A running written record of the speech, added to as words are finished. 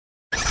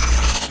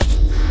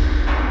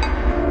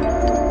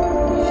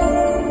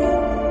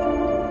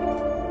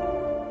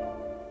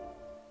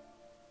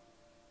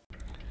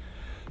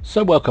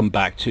So welcome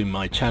back to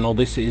my channel.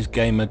 This is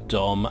Gamer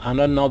Dom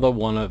and another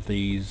one of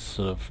these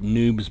sort of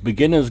noobs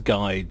beginners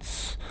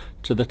guides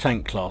to the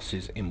tank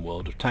classes in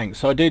World of Tanks.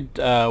 So I did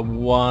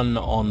one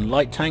on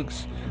light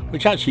tanks,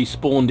 which actually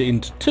spawned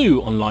into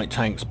two on light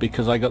tanks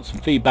because I got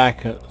some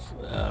feedback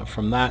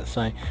from that,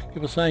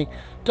 people saying,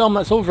 Dom,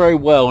 that's all very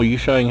well, you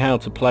showing how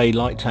to play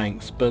light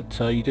tanks, but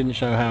you didn't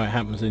show how it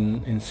happens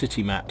in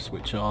city maps,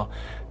 which are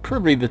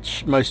probably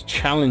the most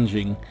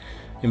challenging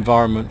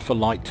environment for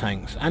light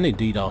tanks and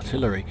indeed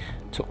artillery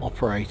to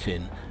operate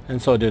in.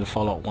 And so I did a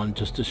follow-up one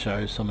just to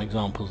show some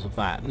examples of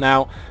that.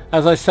 Now,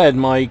 as I said,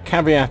 my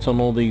caveat on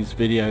all these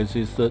videos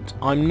is that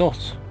I'm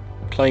not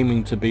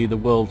claiming to be the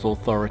world's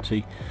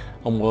authority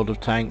on World of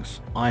Tanks.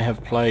 I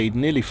have played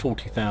nearly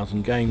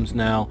 40,000 games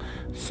now,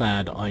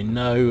 sad I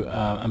know,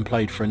 and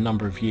played for a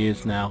number of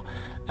years now,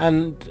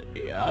 and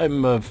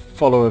I'm a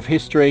follower of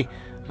history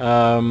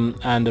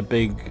and a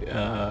big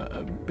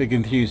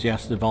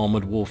enthusiast of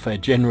armoured warfare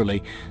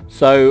generally,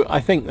 so I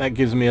think that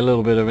gives me a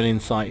little bit of an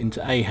insight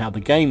into how the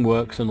game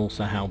works and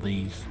also how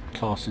these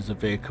classes of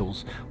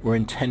vehicles were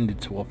intended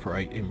to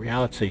operate in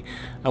reality.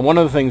 And one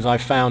of the things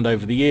I've found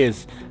over the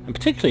years, and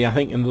particularly I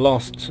think in the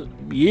last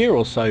year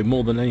or so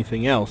more than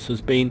anything else,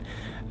 has been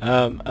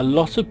a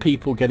lot of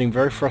people getting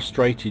very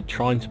frustrated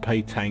trying to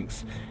play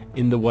tanks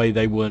in the way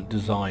they weren't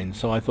designed.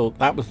 So I thought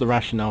that was the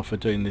rationale for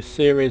doing this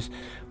series,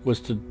 was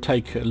to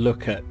take a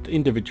look at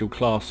individual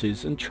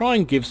classes and try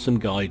and give some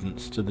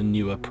guidance to the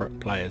newer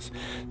players.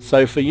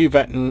 So for you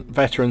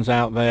veterans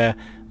out there,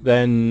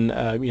 then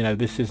you know,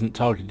 this isn't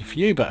targeted for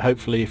you, but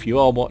hopefully if you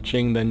are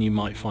watching, then you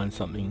might find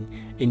something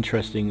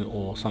interesting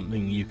or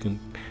something you can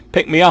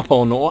pick me up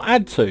on or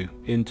add to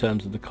in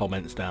terms of the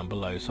comments down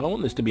below. So I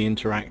want this to be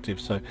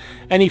interactive, so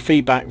any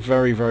feedback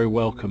very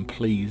welcome.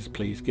 Please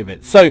give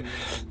it. So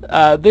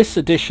this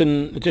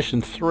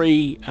edition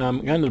 3, I'm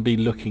going to be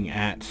looking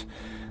at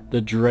the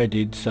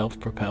dreaded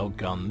self-propelled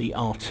gun, the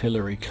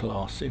artillery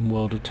class in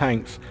World of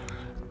Tanks.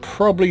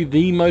 Probably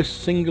the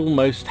single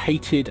most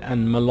hated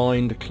and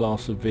maligned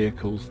class of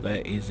vehicles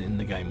there is in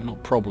the game.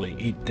 Not probably,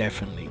 it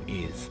definitely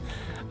is.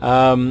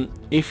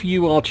 If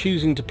you are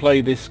choosing to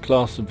play this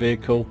class of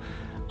vehicle,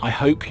 I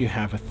hope you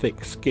have a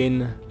thick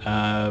skin,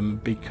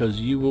 because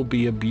you will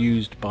be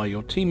abused by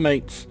your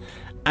teammates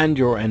and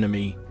your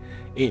enemy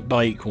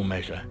by equal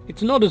measure.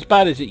 It's not as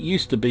bad as it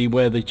used to be,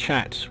 where the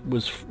chat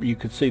was, you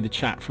could see the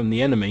chat from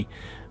the enemy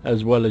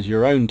as well as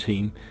your own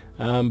team,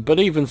 but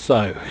even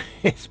so,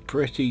 it's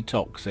pretty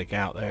toxic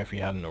out there if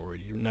you hadn't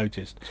already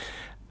noticed,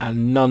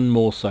 and none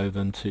more so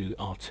than to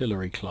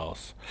artillery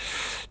class.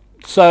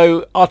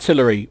 So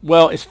artillery,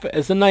 well, as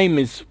the name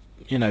is,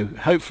 you know,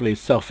 hopefully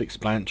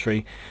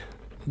self-explanatory,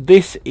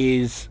 this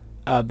is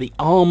the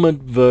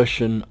armoured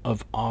version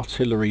of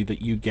artillery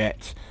that you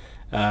get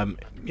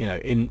you know,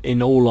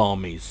 in all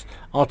armies.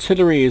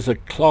 Artillery is a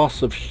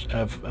class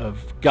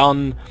of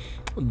gun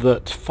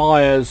that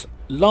fires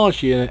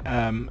largely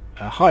a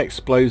high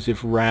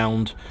explosive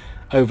round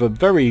over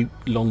very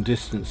long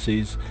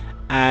distances,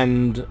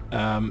 and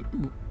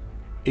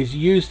is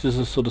used as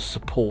a sort of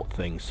support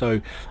thing.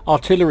 So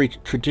artillery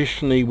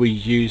traditionally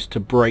was used to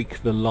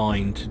break the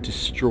line, to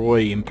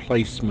destroy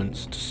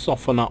emplacements, to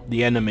soften up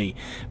the enemy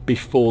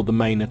before the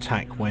main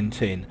attack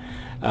went in.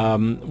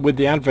 With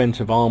the advent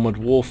of armoured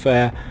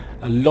warfare,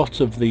 a lot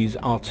of these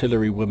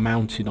artillery were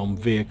mounted on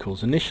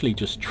vehicles, initially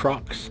just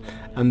trucks,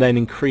 and then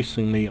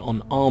increasingly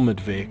on armoured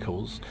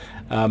vehicles,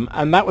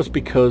 and that was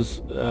because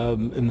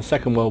in the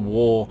Second World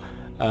War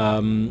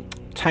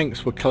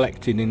tanks were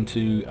collected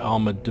into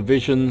armoured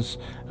divisions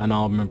and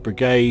armoured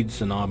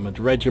brigades and armoured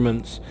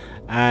regiments,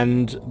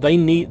 and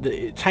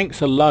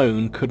tanks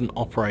alone couldn't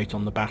operate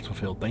on the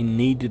battlefield. They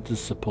needed the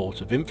support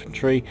of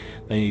infantry,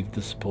 they needed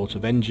the support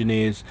of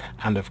engineers,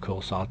 and of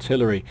course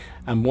artillery.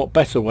 And what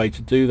better way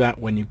to do that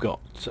when you've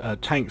got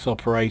tanks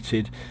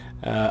operating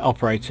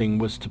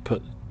was to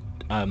put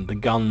the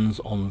guns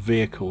on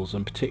vehicles,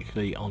 and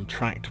particularly on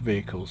tracked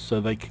vehicles,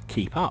 so they could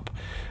keep up.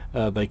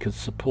 They could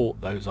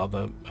support those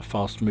other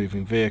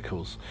fast-moving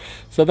vehicles.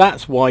 So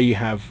that's why you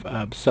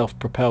have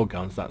self-propelled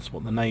guns. That's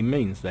what the name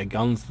means. They're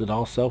guns that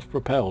are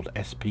self-propelled,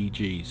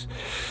 SPGs.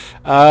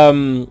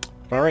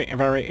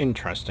 Very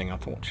interesting. I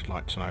thought you'd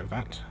like to know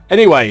that.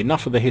 Anyway,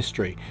 enough of the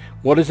history.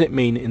 What does it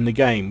mean in the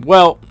game?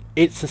 Well,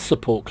 it's a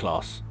support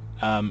class.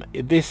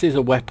 This is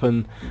a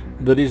weapon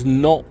that is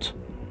not,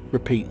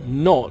 repeat,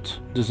 not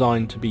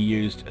designed to be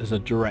used as a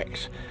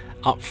direct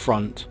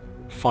upfront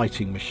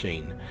fighting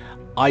machine.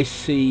 I'm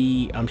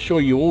sure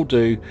you all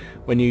do,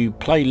 when you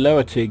play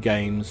lower tier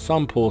games,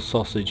 some poor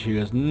sausage who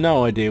has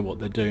no idea what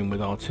they're doing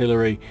with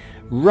artillery,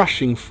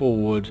 rushing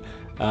forward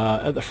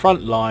at the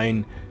front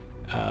line,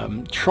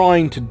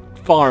 trying to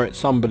fire at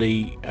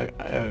somebody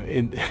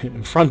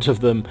in front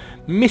of them,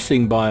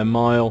 missing by a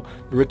mile.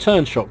 The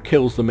return shot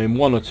kills them in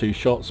 1 or 2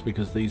 shots,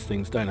 because these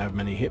things don't have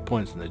many hit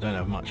points and they don't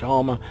have much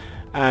armor,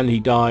 and he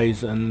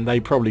dies, and they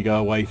probably go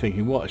away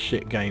thinking what a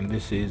shit game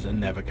this is and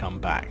never come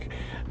back.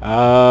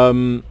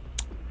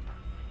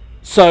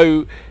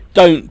 So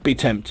don't be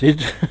tempted.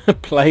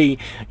 Play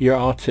your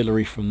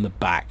artillery from the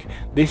back.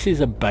 This is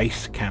a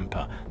base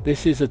camper.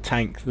 This is a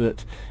tank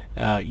that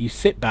you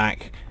sit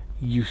back,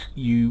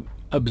 you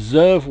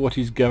observe what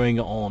is going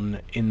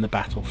on in the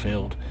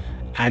battlefield,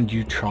 and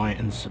you try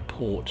and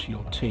support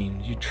your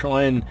teams. You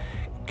try and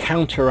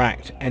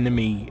counteract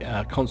enemy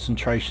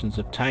concentrations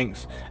of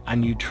tanks,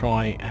 and you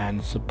try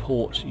and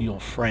support your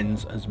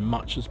friends as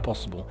much as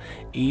possible,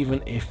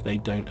 even if they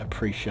don't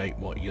appreciate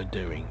what you're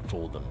doing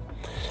for them.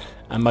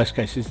 In most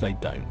cases they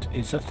don't.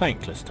 It's a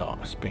thankless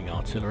task being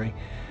artillery.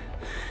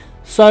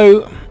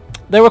 So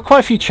there were quite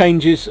a few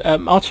changes.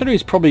 Artillery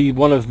is probably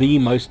one of the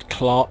most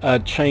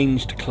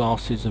changed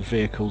classes of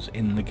vehicles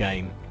in the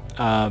game.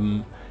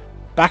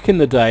 Back in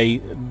the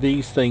day,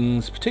 these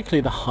things,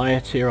 particularly the higher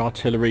tier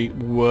artillery,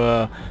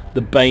 were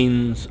the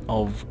banes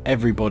of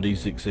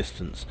everybody's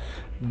existence.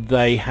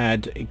 They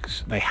have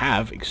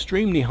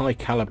extremely high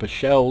caliber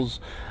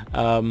shells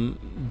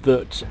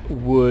that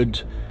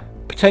would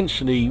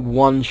potentially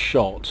one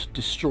shot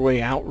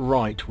destroy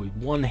outright with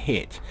one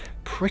hit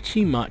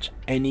pretty much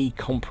any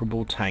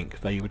comparable tank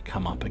they would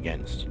come up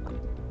against,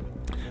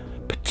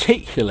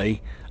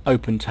 particularly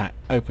open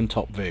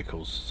top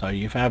vehicles. So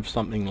you have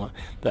something like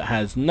that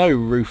has no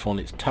roof on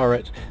its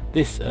turret.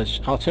 This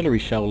artillery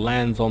shell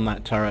lands on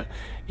that turret,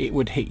 it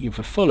would hit you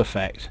for full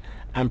effect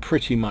and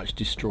pretty much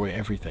destroy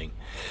everything.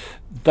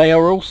 They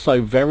are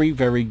also very,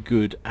 very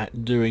good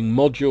at doing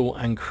module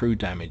and crew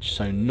damage,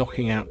 so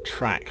knocking out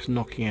tracks,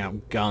 knocking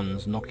out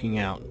guns, knocking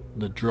out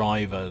the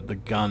driver, the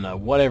gunner,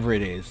 whatever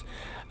it is.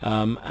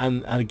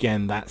 And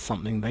again, that's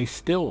something they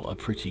still are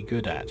pretty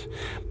good at.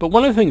 But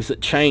one of the things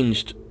that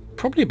changed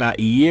probably about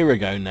a year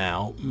ago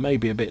now,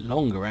 maybe a bit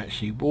longer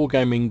actually,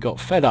 Wargaming got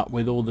fed up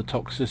with all the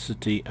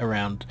toxicity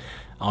around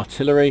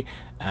artillery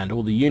and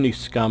all the uni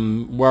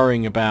scum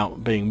worrying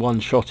about being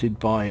one-shotted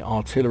by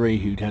artillery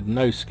who'd had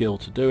no skill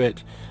to do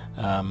it.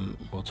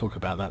 We'll talk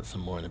about that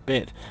some more in a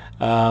bit.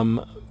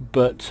 And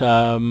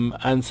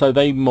so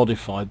they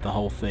modified the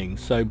whole thing.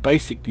 So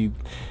basically,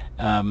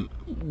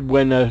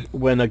 when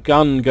a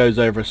gun goes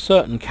over a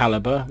certain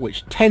caliber,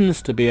 which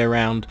tends to be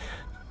around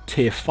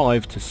tier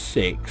 5 to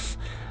 6,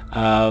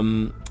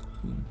 the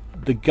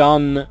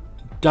gun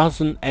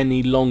doesn't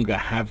any longer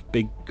have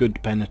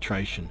good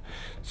penetration,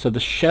 so the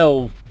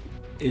shell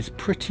is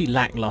pretty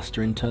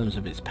lackluster in terms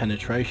of its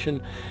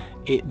penetration.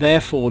 It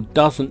therefore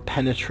doesn't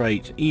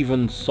penetrate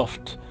even the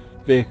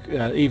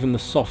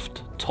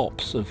soft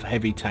tops of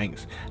heavy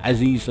tanks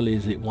as easily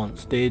as it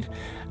once did,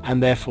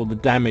 and therefore the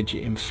damage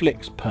it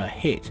inflicts per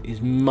hit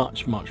is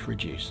much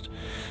reduced.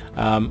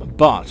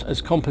 But as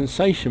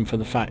compensation for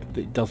the fact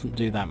that it doesn't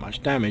do that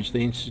much damage,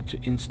 they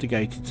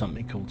instigated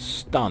something called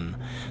stun.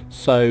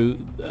 So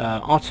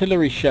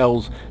artillery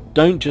shells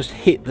don't just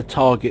hit the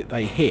target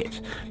they hit,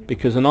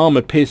 because an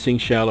armor piercing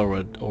shell or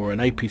an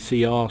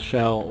APCR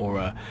shell or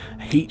a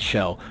heat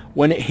shell,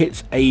 when it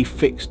hits a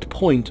fixed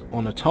point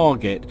on a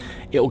target,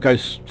 it'll go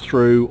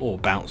through or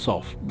bounce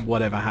off,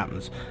 whatever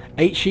happens.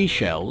 HE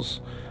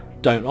shells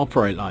don't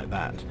operate like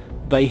that.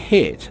 They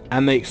hit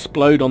and they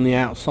explode on the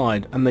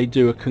outside, and they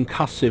do a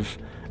concussive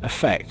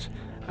effect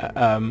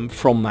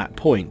from that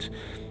point.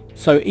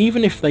 So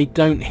even if they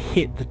don't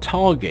hit the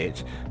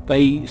target,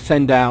 they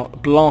send out a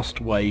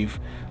blast wave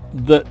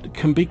that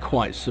can be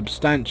quite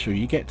substantial.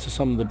 You get to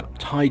some of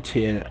the high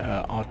tier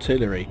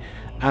artillery,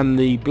 and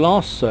the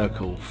blast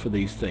circle for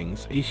these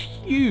things is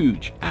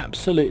huge,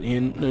 absolutely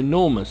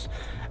enormous.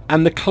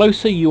 And the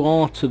closer you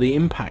are to the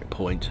impact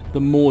point,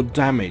 the more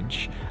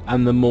damage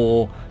and the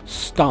more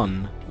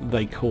stun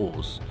they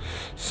cause.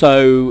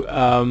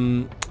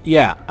 So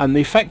yeah, and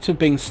the effect of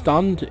being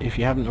stunned, if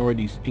you haven't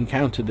already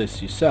encountered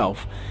this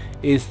yourself,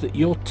 is that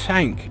your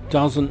tank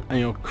doesn't, and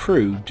your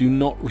crew do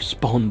not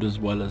respond as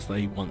well as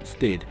they once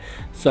did.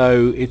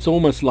 So it's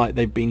almost like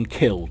they've been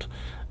killed.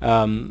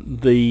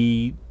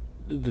 The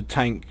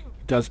tank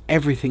does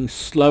everything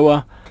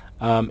slower,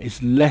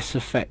 is less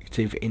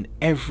effective in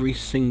every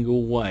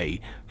single way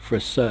for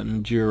a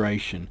certain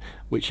duration,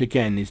 which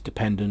again is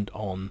dependent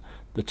on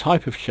the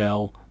type of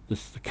shell, the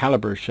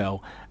caliber of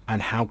shell,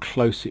 and how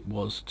close it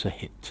was to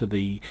hit to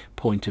the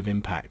point of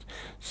impact.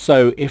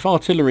 So if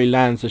artillery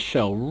lands a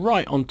shell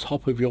right on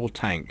top of your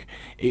tank,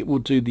 it will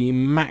do the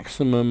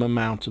maximum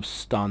amount of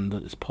stun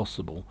that is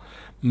possible,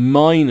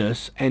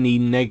 minus any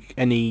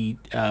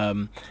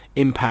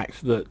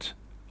impact that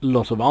a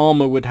lot of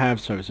armor would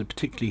have. So it's a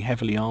particularly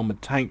heavily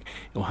armored tank,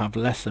 it'll have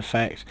less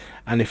effect.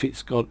 And if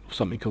it's got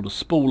something called a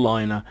spool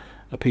liner,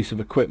 a piece of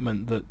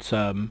equipment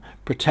that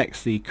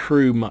protects the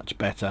crew much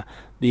better,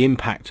 the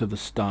impact of the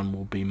stun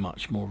will be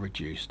much more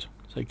reduced.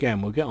 So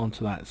again, we'll get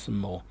onto that some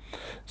more.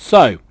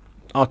 So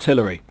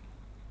artillery,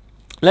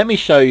 let me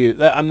show you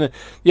that. And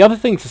the other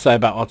thing to say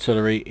about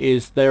artillery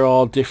is there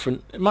are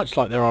different, much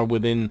like there are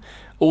within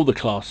all the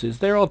classes,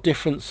 there are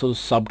different sort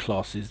of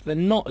subclasses. They're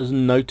not as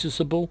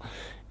noticeable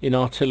in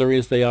artillery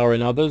as they are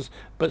in others,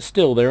 but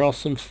still there are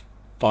some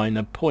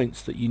finer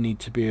points that you need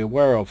to be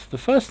aware of. The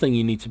first thing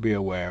you need to be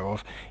aware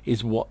of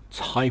is what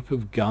type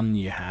of gun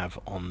you have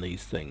on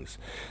these things.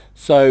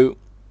 So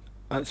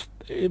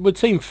it would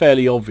seem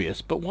fairly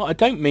obvious, but what I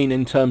don't mean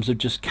in terms of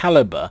just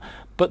caliber,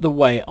 but the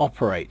way it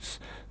operates.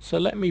 So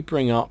let me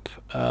bring up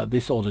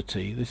this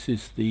oddity. This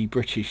is the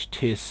British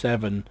Tier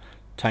 7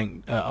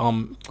 tank,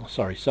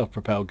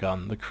 self-propelled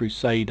gun, the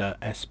Crusader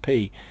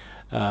SP.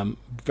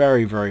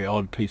 Very, very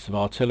odd piece of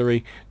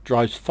artillery.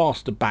 Drives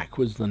faster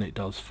backwards than it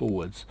does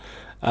forwards.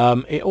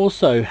 It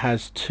also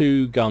has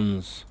two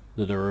guns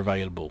that are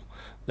available.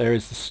 There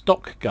is the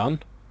stock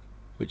gun,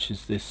 which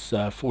is this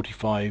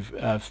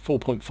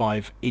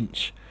 4.5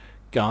 inch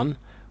gun,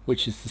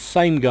 which is the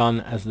same gun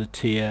as the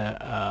Tier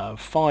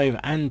 5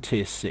 and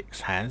Tier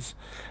 6 has,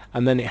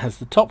 and then it has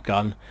the top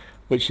gun,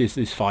 which is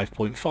this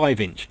 5.5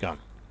 inch gun.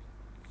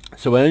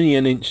 So only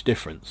an inch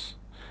difference,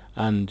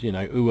 and you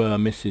know,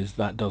 misses,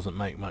 that doesn't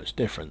make much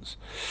difference.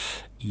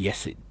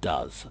 Yes, it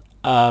does,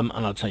 and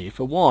I'll tell you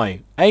for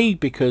why. A,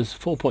 because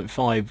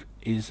 4.5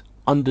 is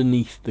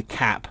underneath the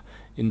cap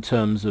in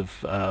terms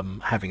of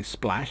having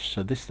splash,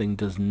 so this thing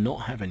does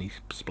not have any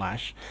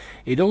splash.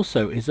 It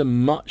also is a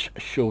much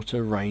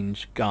shorter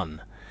range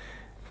gun.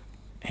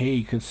 Here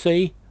you can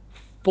see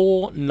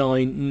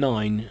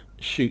 499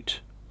 shoot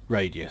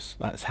radius.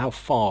 That's how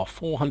far,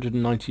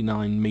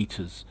 499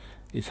 meters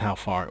is how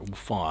far it will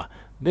fire.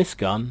 This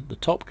gun, the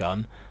top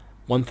gun,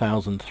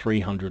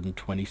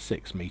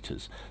 1,326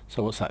 meters.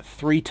 So what's that,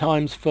 3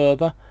 times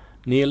further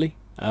nearly?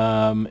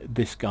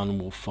 This gun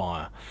will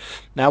fire.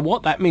 Now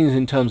what that means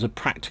in terms of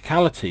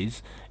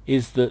practicalities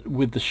is that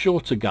with the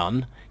shorter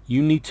gun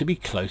you need to be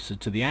closer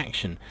to the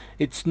action.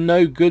 It's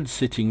no good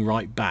sitting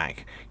right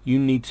back. You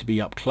need to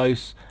be up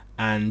close,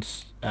 and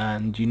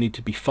you need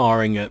to be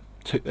firing at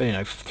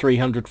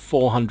 300,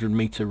 400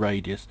 meter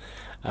radius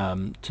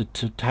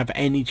to have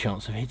any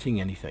chance of hitting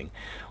anything.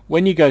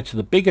 When you go to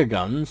the bigger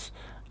guns,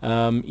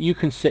 you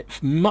can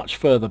sit much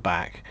further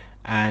back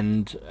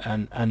and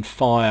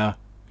fire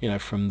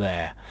from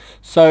there.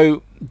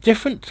 So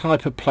different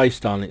type of play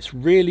style. It's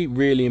really,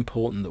 really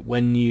important that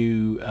when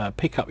you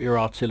pick up your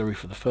artillery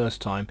for the first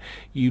time,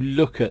 you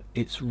look at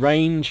its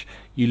range,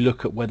 you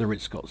look at whether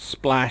it's got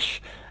splash,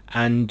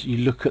 and you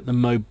look at the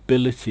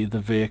mobility of the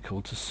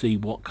vehicle to see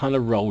what kind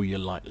of role you're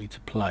likely to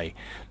play.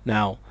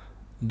 Now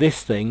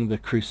this thing, the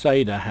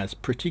Crusader, has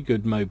pretty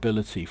good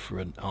mobility for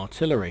an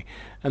artillery,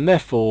 and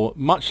therefore,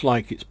 much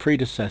like its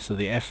predecessor,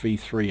 the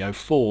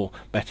FV304,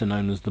 better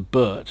known as the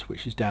Burt,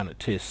 which is down at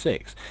Tier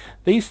 6,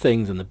 these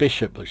things, and the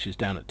Bishop, which is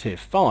down at Tier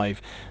 5,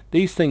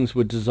 these things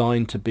were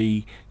designed to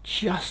be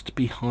just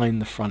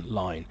behind the front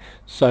line,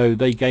 so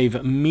they gave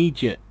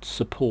immediate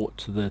support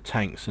to the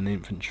tanks and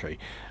infantry.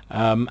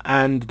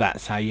 And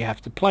that's how you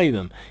have to play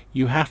them.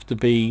 You have to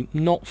be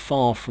not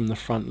far from the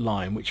front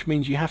line, which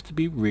means you have to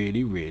be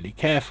really, really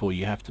careful.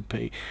 You have to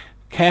pay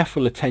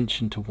careful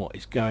attention to what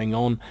is going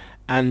on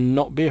and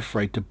not be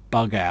afraid to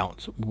bug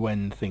out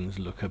when things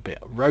look a bit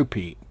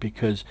ropey,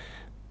 because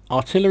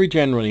artillery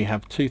generally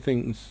have two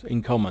things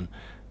in common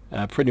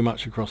pretty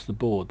much across the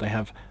board. They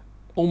have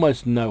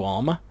almost no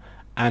armor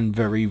and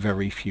very,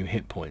 very few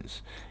hit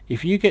points.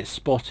 If you get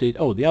spotted,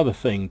 the other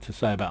thing to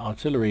say about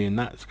artillery in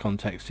that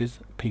context is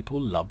people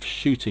love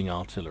shooting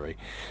artillery.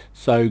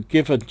 So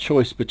give a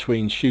choice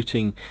between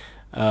shooting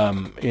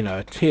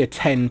a Tier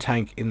 10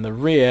 tank in the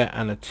rear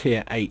and a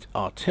Tier 8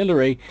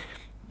 artillery,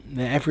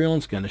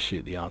 everyone's going to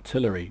shoot the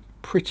artillery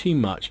pretty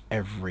much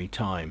every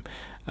time.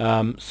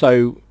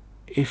 So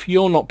if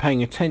you're not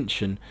paying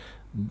attention,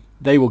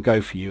 they will go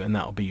for you, and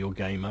that'll be your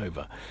game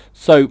over.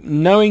 So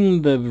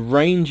knowing the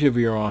range of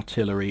your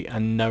artillery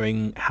and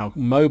knowing how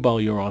mobile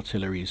your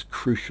artillery is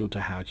crucial to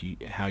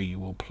how you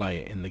will play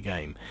it in the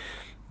game.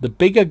 The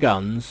bigger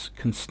guns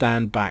can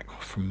stand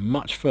back from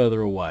much further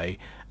away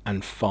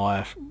and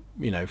fire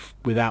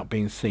without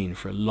being seen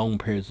for long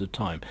periods of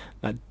time.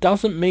 That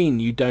doesn't mean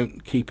you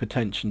don't keep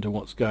attention to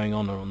what's going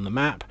on the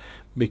map,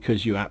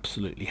 because you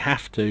absolutely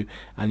have to,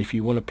 and if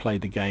you want to play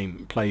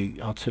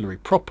artillery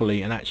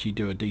properly and actually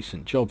do a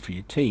decent job for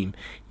your team,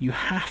 you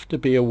have to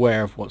be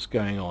aware of what's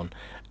going on,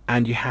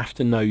 and you have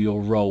to know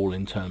your role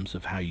in terms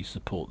of how you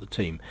support the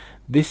team.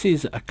 This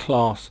is a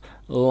class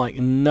like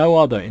no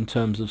other in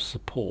terms of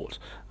support.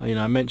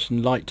 I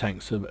mentioned light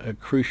tanks are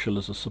crucial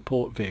as a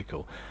support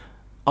vehicle.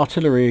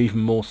 Artillery even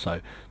more so.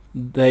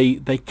 They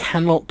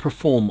cannot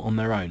perform on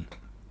their own.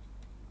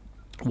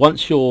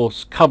 Once your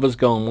cover's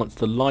gone, once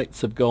the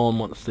lights have gone,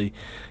 once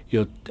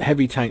your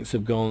heavy tanks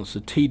have gone, once the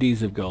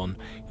TDs have gone,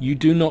 you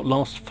do not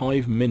last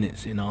 5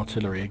 minutes in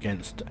artillery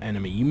against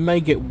enemy. You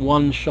may get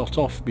one shot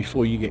off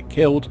before you get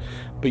killed,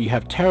 but you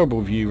have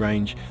terrible view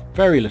range,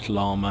 very little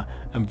armor,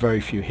 and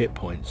very few hit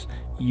points.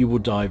 You will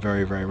die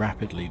very, very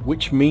rapidly,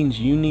 which means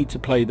you need to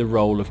play the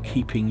role of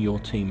keeping your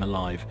team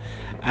alive.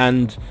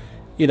 And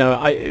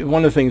one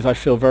of the things I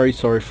feel very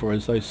sorry for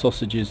is those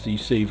sausages that you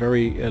see,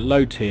 very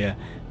low tier,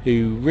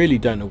 who really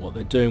don't know what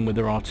they're doing with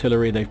their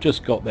artillery. They've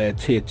just got their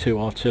Tier 2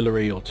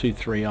 artillery or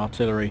 2-3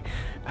 artillery,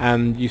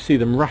 and you see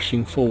them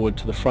rushing forward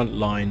to the front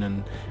line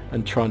and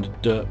trying to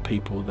dirt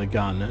people with their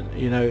gun,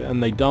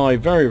 and they die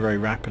very, very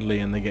rapidly,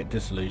 and they get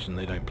disillusioned,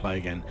 they don't play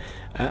again.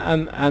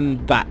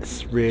 And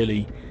that's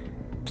really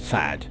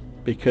sad,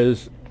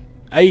 because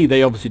A,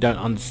 they obviously don't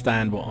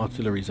understand what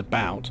artillery is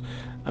about,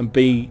 and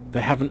B,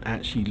 they haven't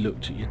actually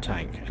looked at your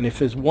tank. And if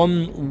there's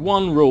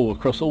one rule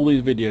across all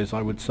these videos,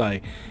 I would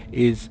say,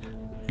 is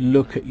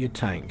look at your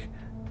tank.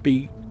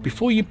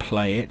 Before you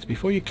play it,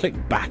 before you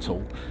click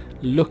battle,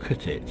 look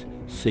at it.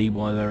 See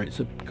whether it's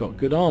got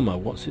good armor,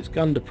 what's its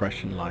gun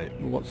depression like,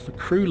 what's the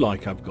crew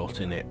like I've got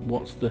in it,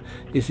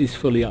 is this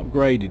fully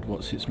upgraded,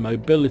 what's its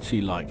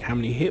mobility like, how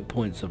many hit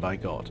points have I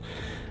got,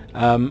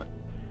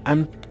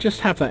 and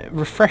just have that,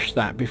 refresh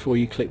that before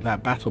you click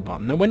that battle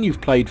button. Now when you've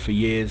played for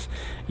years,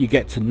 you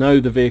get to know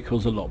the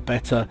vehicles a lot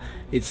better.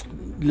 It's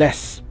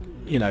less,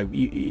 you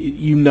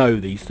know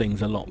these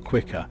things a lot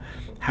quicker.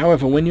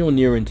 However, when you're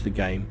near into the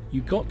game,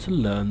 you've got to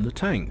learn the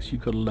tanks.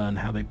 You've got to learn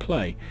how they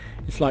play.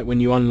 It's like when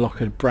you unlock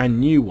a brand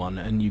new one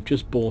and you've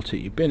just bought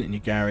it, you've been in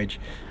your garage.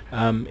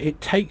 It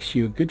takes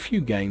you a good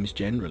few games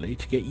generally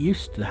to get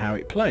used to how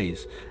it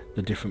plays,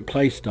 the different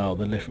play style,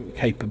 the different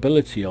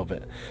capability of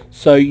it.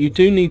 So you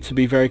do need to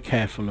be very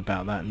careful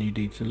about that, and you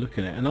need to look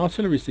at it. And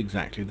artillery is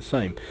exactly the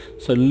same.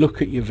 So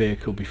look at your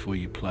vehicle before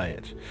you play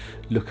it.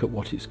 Look at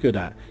what it's good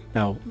at.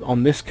 Now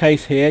on this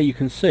case here, you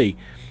can see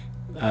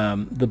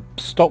the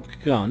stock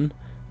gun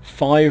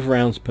 5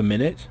 rounds per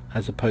minute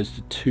as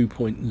opposed to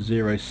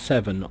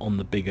 2.07 on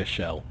the bigger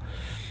shell.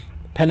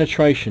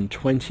 Penetration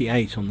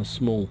 28 on the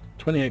small,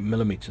 28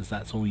 millimeters,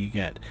 that's all you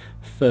get.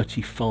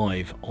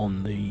 35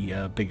 on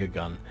the bigger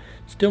gun.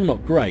 Still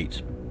not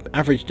great.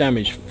 Average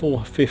damage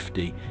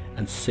 450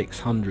 and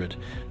 600.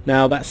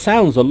 Now that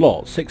sounds a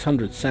lot,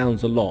 600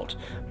 sounds a lot,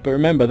 but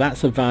remember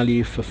that's a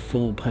value for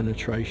full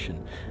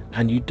penetration,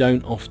 and you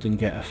don't often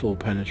get a full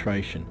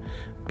penetration.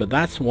 But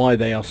that's why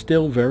they are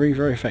still very,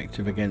 very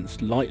effective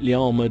against lightly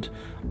armoured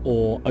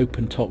or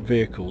open top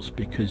vehicles,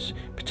 because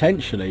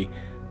potentially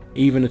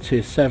even a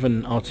tier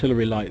 7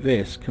 artillery like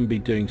this can be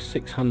doing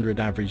 600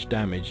 average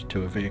damage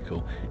to a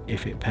vehicle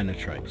if it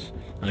penetrates.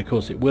 And of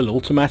course it will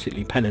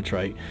automatically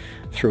penetrate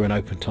through an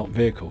open top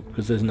vehicle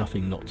because there's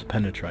nothing not to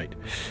penetrate.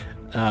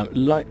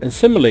 And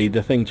similarly,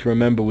 the thing to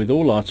remember with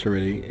all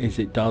artillery is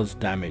it does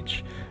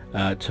damage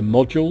to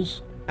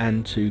modules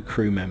and to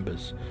crew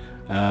members.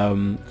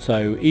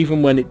 So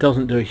even when it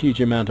doesn't do a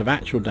huge amount of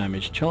actual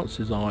damage,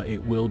 chances are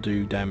it will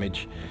do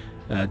damage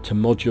to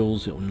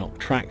modules. It will knock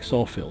tracks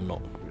off, it will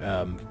knock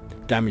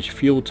damage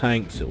fuel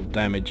tanks, it will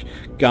damage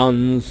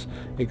guns,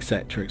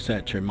 etc,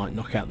 etc. It might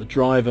knock out the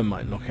driver,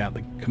 might knock out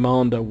the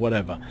commander,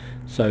 whatever.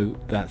 So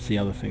that's the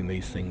other thing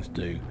these things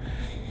do.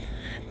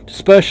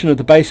 Dispersion of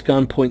the base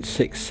gun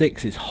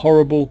 0.66 is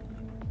horrible,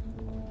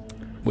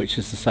 which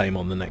is the same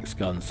on the next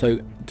gun. So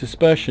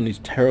dispersion is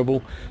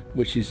terrible,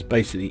 which is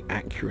basically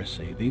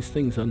accuracy. These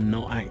things are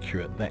not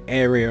accurate. They're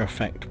area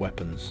effect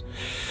weapons.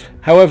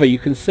 However, you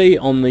can see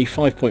on the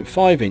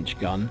 5.5 inch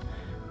gun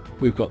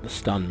we've got the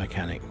stun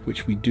mechanic,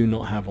 which we do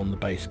not have on the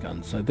base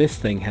gun. So this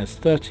thing has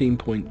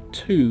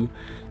 13.2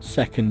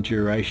 second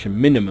duration,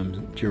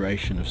 minimum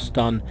duration of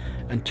stun,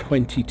 and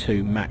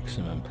 22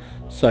 maximum.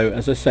 So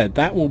as I said,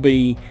 that will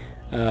be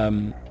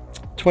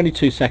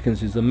 22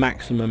 seconds is the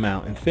maximum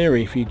amount. In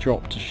theory, if you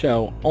dropped a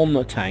shell on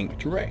the tank,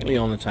 directly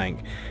on the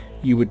tank,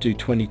 you would do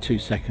 22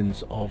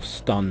 seconds of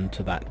stun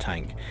to that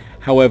tank.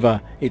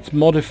 However, it's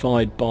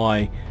modified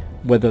by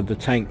whether the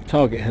tank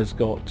target has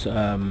got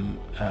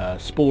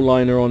spall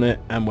liner on it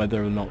and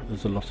whether or not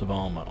there's a lot of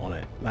armor on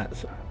it.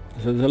 So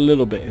there's a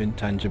little bit of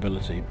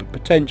intangibility, but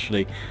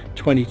potentially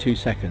 22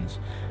 seconds.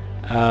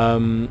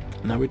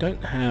 Now we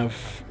don't have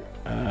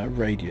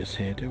radius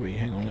here, do we?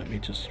 Hang on, let me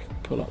just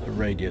pull up the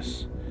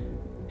radius.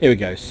 Here we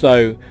go.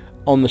 So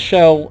on the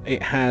shell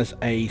it has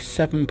a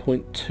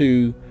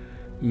 7.2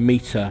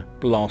 meter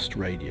blast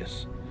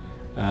radius.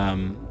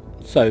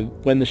 So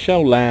when the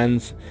shell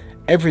lands,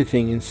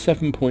 everything in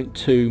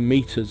 7.2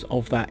 meters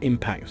of that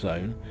impact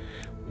zone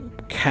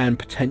can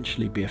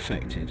potentially be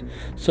affected.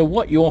 So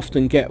what you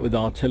often get with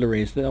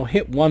artillery is they'll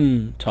hit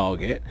one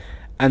target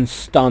and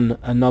stun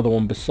another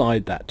one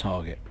beside that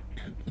target,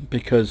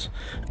 because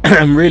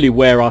really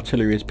where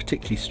artillery is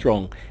particularly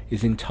strong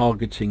is in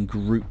targeting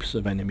groups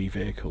of enemy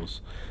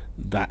vehicles.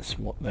 That's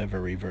what they're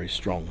very, very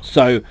strong.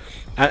 So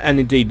and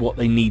indeed what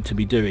they need to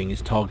be doing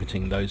is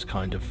targeting those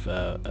kind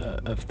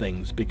of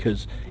things,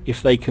 because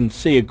if they can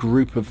see a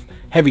group of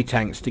heavy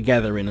tanks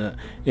together in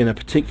a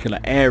particular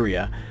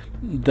area,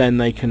 then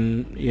they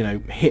can, you know,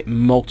 hit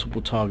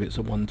multiple targets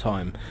at one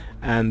time.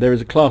 And there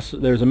is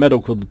a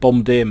medal called the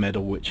Bombardier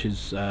medal, which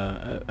is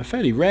a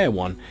fairly rare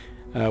one,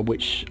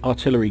 which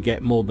artillery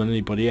get more than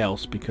anybody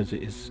else, because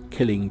it is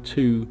killing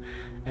two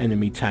or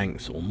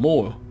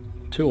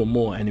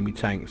more enemy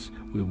tanks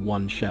with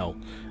one shell.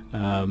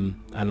 And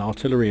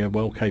artillery are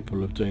well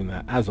capable of doing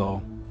that, as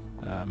are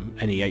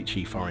any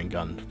HE firing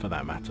gun for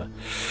that matter.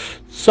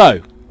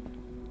 So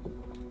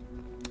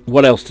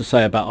what else to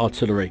say about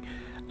artillery?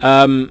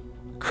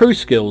 Crew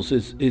skills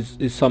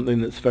is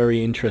something that's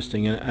very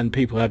interesting, and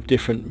people have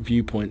different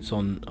viewpoints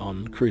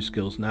on crew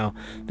skills. Now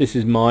this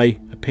is my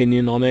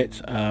opinion on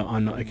it.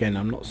 I'm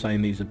not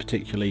saying these are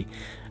particularly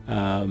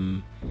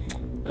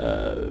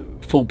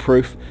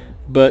foolproof,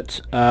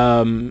 but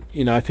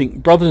you know, I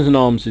think Brothers in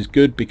Arms is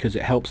good because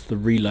it helps the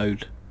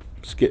reload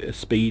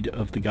speed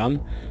of the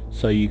gun,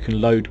 so you can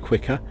load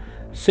quicker.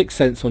 Sixth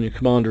Sense on your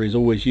commander is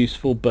always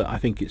useful, but I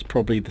think it's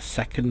probably the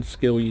second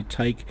skill you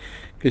take,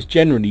 because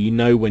generally you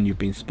know when you've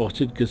been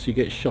spotted because you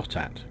get shot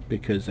at,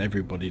 because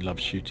everybody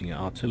loves shooting at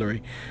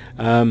artillery.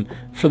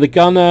 For the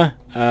gunner,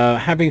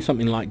 having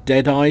something like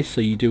Deadeye,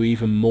 so you do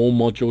even more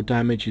module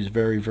damage, is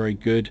very, very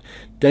good.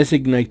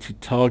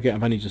 Designated Target,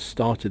 I've only just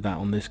started that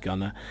on this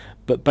gunner,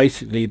 but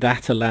basically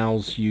that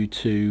allows you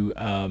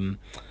to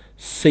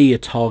see a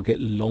target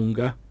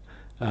longer.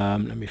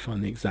 Let me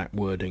find the exact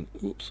wording.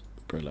 Oops,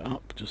 bring it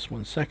up just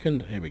 1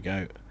 second. Here we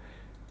go.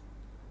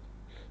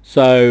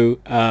 So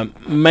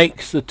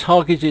makes the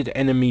targeted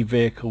enemy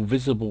vehicle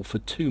visible for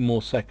 2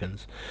 more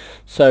seconds.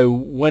 So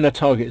when a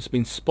target has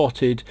been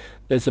spotted,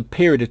 there's a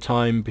period of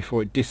time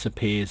before it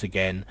disappears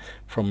again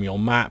from your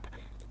map.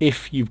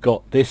 If you've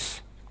got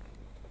this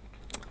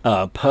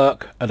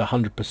perk at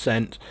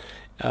 100%,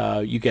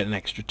 you get an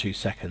extra 2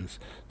 seconds.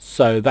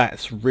 So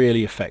that's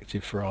really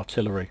effective for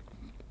artillery.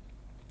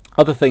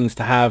 Other things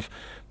to have,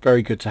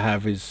 very good to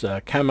have, is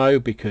camo,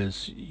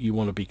 because you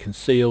want to be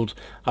concealed.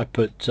 I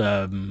put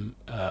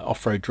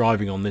off-road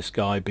driving on this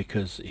guy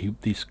because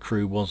this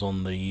crew was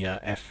on the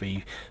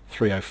FV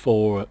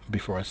 304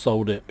 before I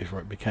sold it, before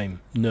it became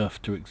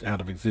nerfed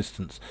out of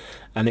existence,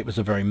 and it was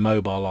a very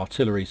mobile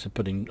artillery, so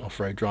putting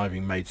off-road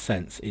driving made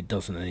sense. It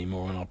doesn't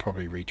anymore, and I'll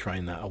probably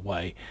retrain that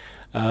away.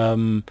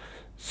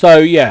 So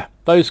yeah,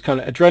 those kind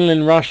of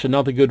Adrenaline Rush,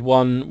 another good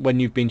one. When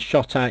you've been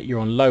shot at,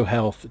 you're on low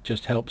health, it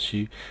just helps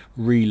you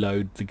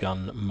reload the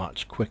gun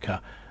much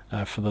quicker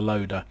for the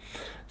loader.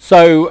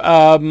 So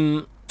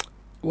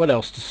what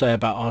else to say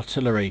about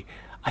artillery?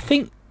 I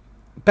think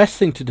best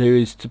thing to do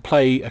is to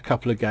play a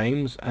couple of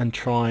games and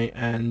try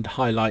and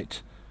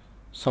highlight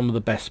some of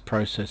the best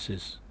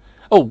processes.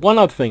 Oh, one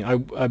other thing,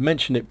 I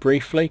mentioned it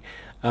briefly,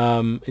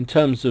 in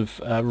terms of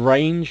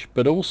range,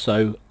 but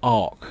also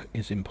arc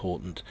is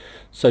important.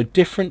 So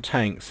different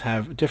tanks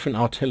have, different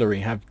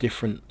artillery have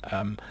different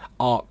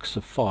arcs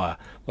of fire.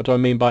 What do I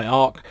mean by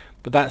arc?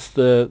 But that's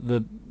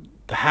the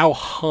how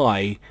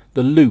high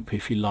the loop,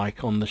 if you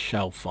like, on the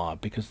shell fire,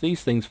 because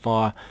these things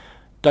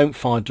don't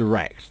fire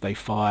direct, they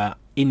fire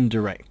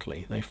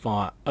indirectly, they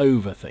fire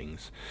over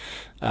things.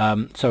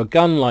 So a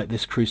gun like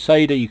this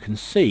Crusader, you can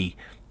see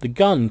the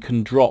gun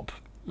can drop,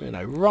 you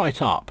know,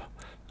 right up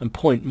and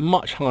point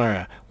much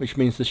higher, which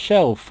means the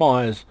shell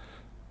fires,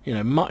 you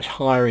know, much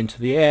higher into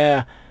the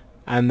air,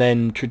 and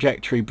then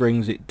trajectory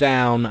brings it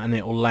down, and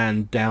it will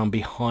land down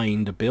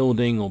behind a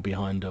building or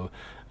behind a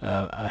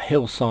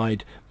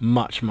hillside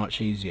much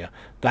easier.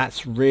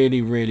 That's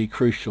really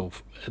crucial,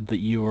 that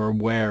you are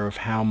aware of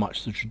how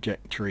much the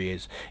trajectory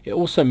is. It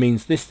also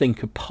means this thing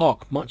could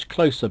park much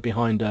closer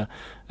behind a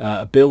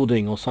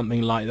building or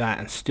something like that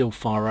and still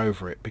fire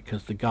over it,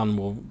 because the gun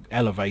will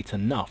elevate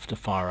enough to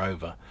fire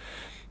over.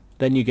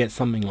 Then you get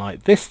something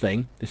like this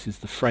thing. This is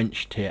the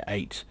French Tier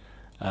 8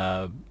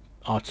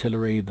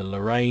 artillery, the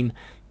Lorraine.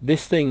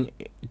 This thing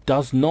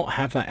does not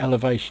have that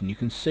elevation. You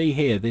can see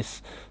here,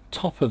 this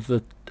top of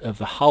the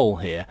hull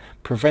here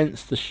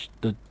prevents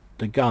the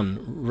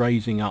gun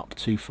raising up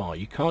too far.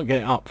 You can't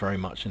get it up very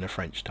much in a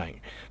French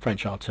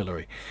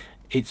artillery.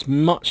 It's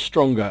much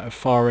stronger at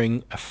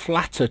firing a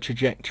flatter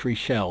trajectory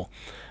shell,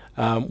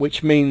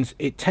 which means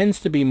it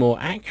tends to be more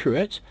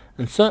accurate.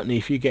 And certainly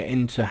if you get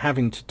into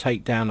having to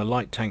take down a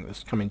light tank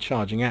that's coming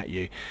charging at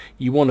you,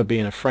 you want to be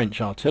in a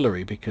French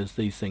artillery, because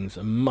these things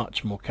are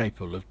much more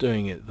capable of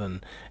doing it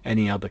than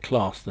any other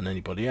class, than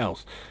anybody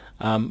else.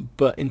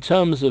 But in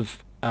terms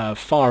of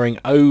firing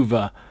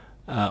over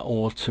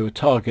or to a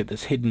target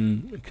that's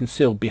hidden,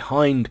 concealed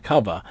behind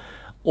cover,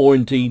 or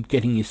indeed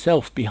getting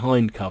yourself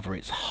behind cover,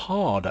 it's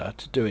harder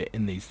to do it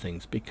in these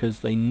things, because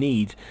they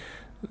need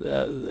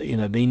you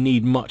know, they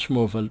need much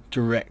more of a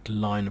direct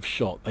line of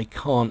shot. They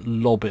can't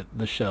lob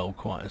the shell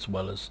quite as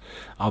well as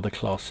other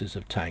classes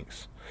of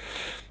tanks.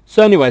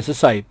 So anyway, as I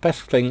say,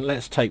 best thing,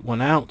 let's take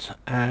one out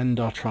and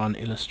I'll try and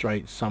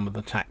illustrate some of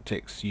the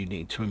tactics you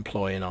need to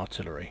employ in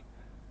artillery,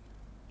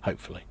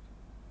 hopefully.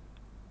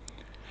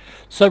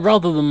 So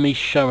rather than me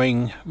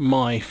showing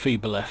my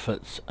feeble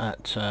efforts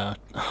at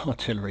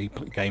artillery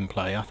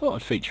gameplay, I thought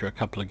I'd feature a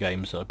couple of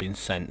games that have been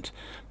sent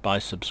by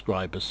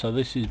subscribers. So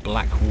this is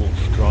Black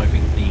Wolf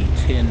driving the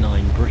Tier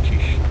 9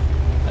 British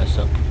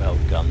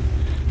self-propelled gun.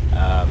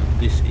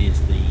 This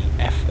is the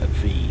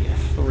FV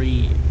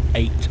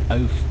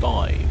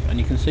 3805, and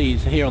you can see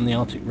it's here on the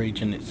Arctic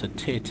region. It's a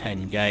Tier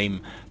 10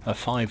 game, a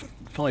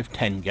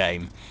 510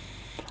 game,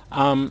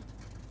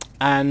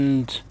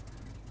 and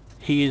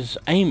he is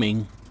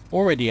aiming.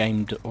 Already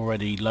aimed,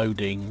 already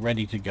loading,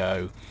 ready to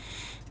go.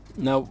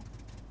 Now,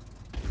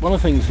 one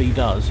of the things he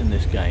does in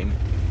this game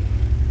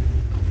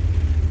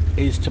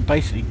is to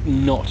basically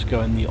not go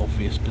in the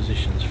obvious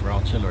positions for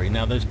artillery.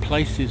 Now, there's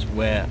places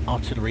where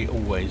artillery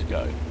always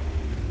go,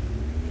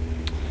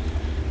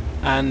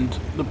 and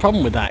the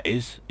problem with that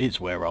is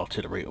it's where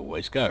artillery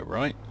always go,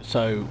 right?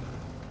 So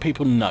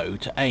people know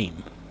to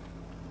aim.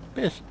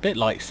 bit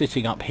like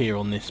sitting up here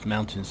on this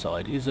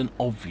mountainside, is an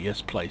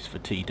obvious place for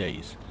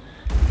TDs,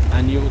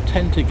 and you'll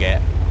tend to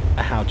get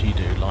a how do you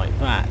do like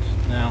that.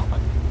 Now,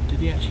 did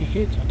he actually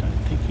hit? I don't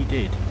think he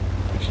did,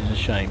 which is a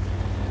shame.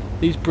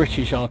 These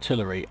British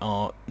artillery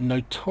are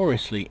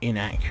notoriously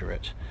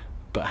inaccurate,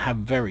 but have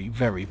very,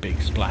 very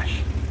big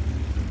splash.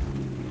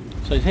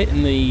 So he's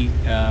hitting the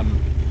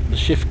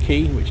shift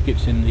key, which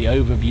gives him the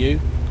overview.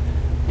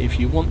 If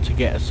you want to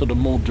get a sort of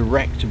more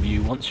direct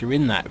view, once you're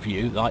in that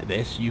view like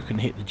this, you can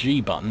hit the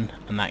G button,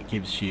 and that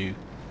gives you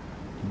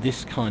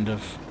this kind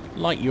of,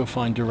 like you'll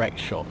find direct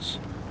shots.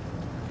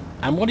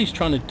 And what he's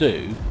trying to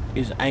do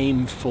is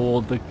aim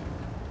for the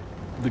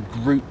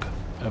group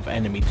of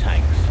enemy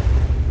tanks.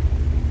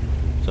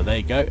 So there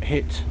you go,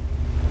 hit,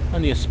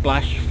 only a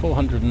splash,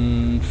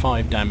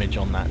 405 damage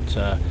on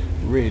that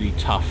really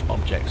tough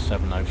object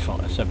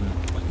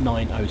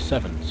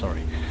 907,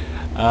 sorry.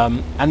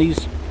 And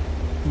he's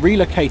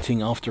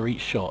relocating after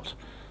each shot.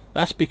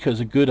 That's because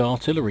a good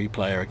artillery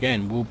player,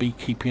 again, will be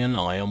keeping an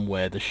eye on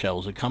where the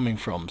shells are coming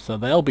from. So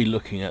they'll be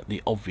looking at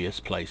the obvious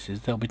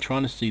places. They'll be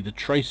trying to see the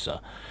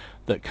tracer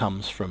that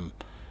comes from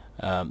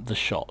the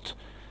shot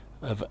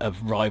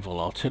of rival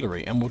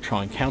artillery, and will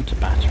try and counter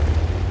batter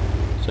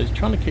it. So he's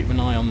trying to keep an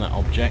eye on that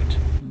object.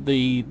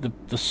 The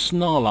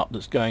snarl up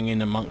that's going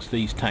in amongst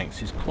these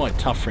tanks is quite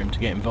tough for him to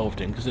get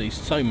involved in, because there's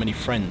so many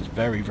friends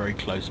very, very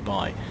close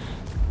by.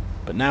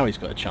 But now he's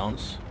got a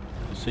chance.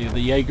 See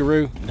the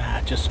Jaegeru?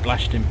 Nah, just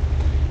splashed him.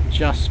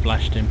 Just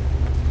splashed him.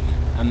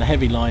 And the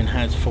heavy line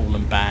has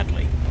fallen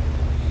badly.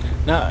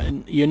 Now,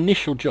 your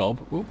initial job...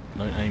 Whoop,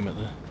 don't aim at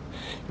the...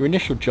 Your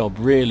initial job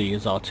really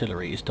as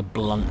artillery is to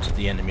blunt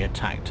the enemy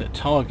attack, to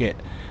target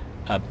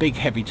big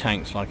heavy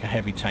tanks like a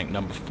heavy tank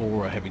number 4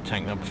 or a heavy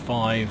tank number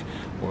 5,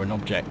 or an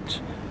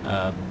object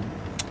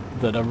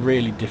that are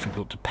really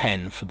difficult to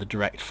pen for the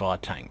direct fire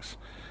tanks.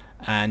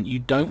 And you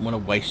don't want to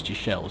waste your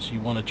shells. You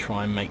want to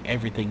try and make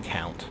everything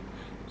count.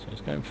 So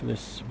he's going for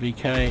this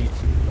WZ.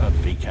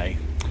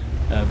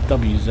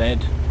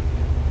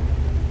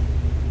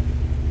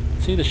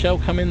 See the shell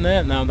come in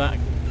there? Now that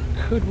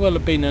could well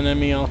have been an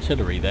enemy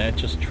artillery there,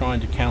 just trying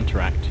to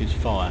counteract his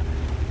fire,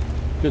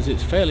 because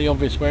it's fairly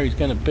obvious where he's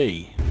going to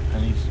be,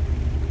 and he's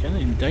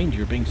getting in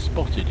danger of being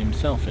spotted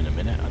himself in a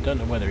minute. I don't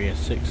know whether he has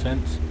sixth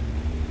sense.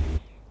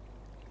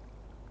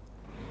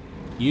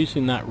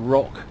 Using that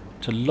rock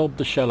to lob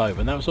the shell over,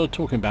 and that was what I was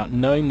talking about,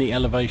 knowing the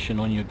elevation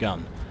on your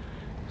gun.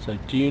 So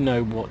do you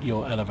know what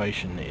your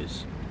elevation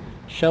is?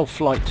 Shell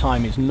flight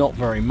time is not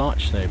very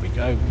much. There we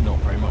go, not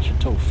very much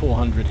at all.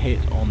 400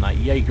 hit on that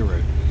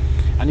Jaegeru.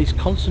 And he's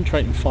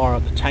concentrating fire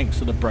at the tanks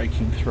that are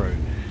breaking through.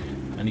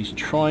 And he's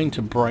trying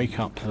to break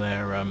up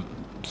their,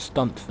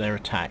 stunt their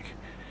attack.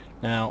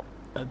 Now,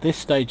 at this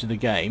stage of the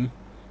game,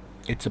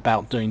 it's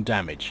about doing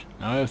damage.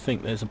 Now, I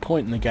think there's a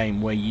point in the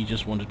game where you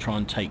just want to try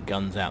and take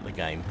guns out of the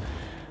game.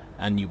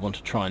 And you want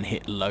to try and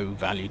hit low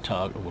value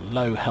target, or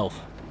low health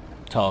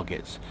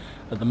targets.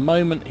 At the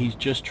moment, he's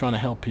just trying to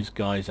help his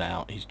guys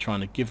out. He's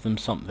trying to give them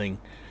something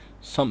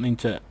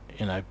to,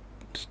 you know,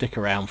 stick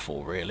around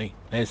for, really.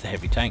 There's the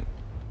heavy tank.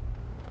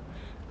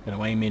 Going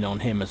to aim in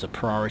on him as a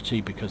priority,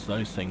 because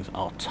those things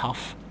are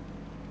tough.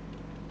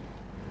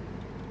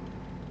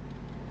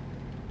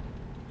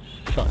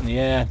 Shot in the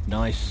air,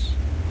 nice.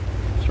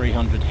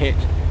 300 hit.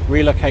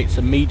 Relocates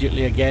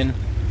immediately again.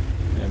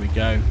 There we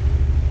go.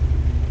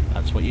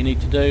 That's what you need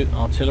to do.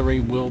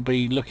 Artillery will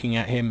be looking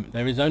at him.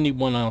 There is only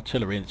one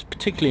artillery, and it's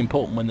particularly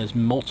important when there's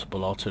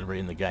multiple artillery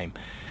in the game,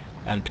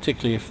 and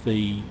particularly if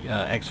the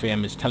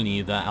XVM is telling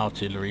you that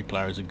artillery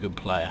player is a good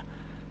player.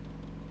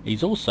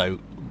 He's also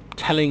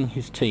telling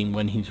his team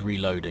when he's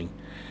reloading.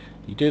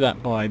 You do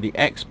that by the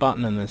X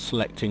button and then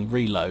selecting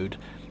reload,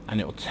 and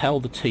it will tell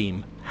the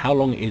team how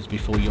long it is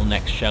before your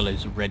next shell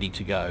is ready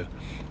to go.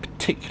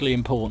 Particularly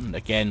important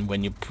again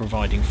when you're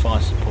providing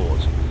fire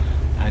support,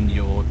 and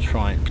you're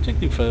trying,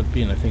 particularly for,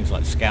 you know, things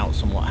like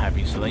scouts and what have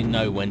you, so they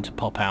know when to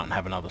pop out and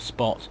have another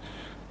spot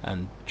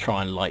and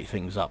try and light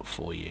things up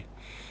for you.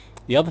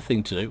 The other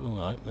thing to do,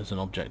 oh, there's an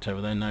object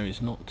over there. No,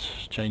 he's not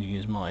changing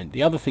his mind.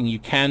 The other thing you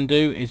can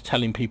do is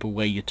telling people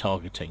where you're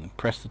targeting.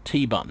 Press the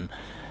T button,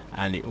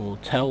 and it will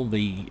tell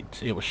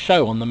it will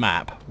show on the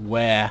map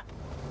where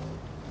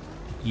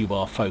you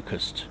are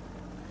focused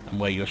and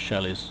where your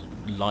shell is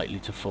likely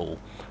to fall,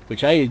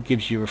 which A,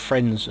 gives your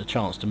friends a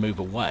chance to move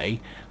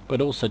away, but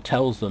also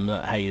tells them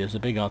that, hey, there's a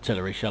big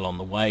artillery shell on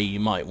the way,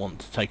 you might want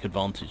to take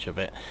advantage of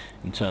it,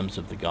 in terms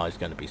of the guy's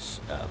going to be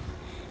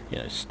you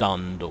know,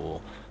 stunned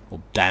or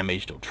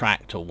damaged or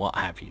tracked or what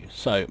have you.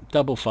 So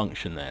double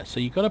function there. So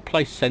you've got to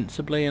play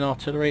sensibly in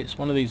artillery. It's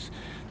one of these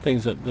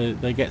things that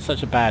they get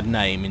such a bad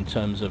name in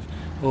terms of,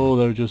 oh,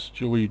 they're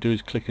just, all you do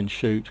is click and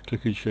shoot,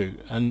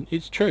 and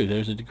it's true,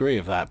 there's a degree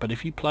of that, but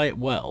if you play it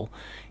well,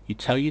 you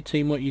tell your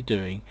team what you're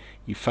doing,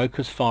 you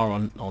focus fire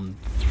on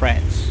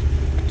threats,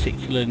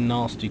 particular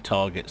nasty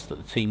targets that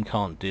the team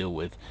can't deal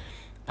with,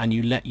 and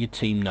you let your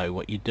team know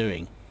what you're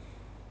doing.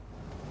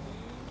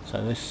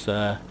 So this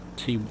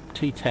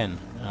T10,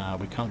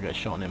 we can't get a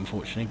shot on him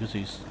unfortunately, because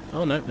he's,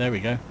 oh no, there we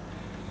go.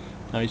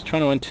 Now he's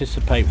trying to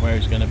anticipate where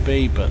he's going to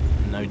be, but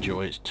no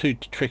joy. It's too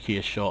tricky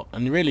a shot,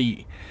 and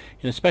really,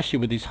 especially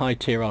with these high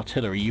tier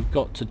artillery, you've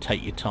got to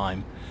take your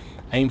time.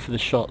 Aim for the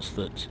shots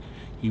that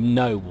you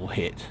know will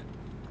hit,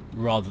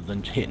 rather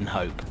than hit and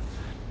hope.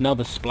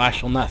 Another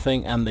splash on that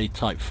thing, and the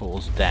Type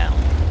 4's down.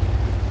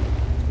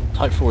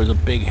 Type 4 is a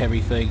big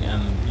heavy thing,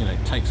 and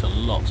it takes a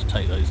lot to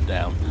take those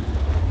down.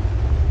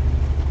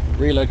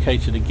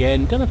 Relocated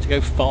again. Don't have to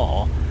go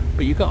far,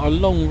 but you've got a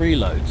long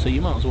reload, so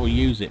you might as well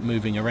use it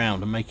moving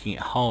around and making it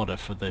harder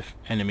for the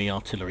enemy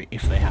artillery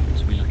if they happen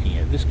to be looking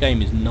at it. This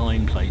game is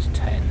 9 plays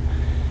 10.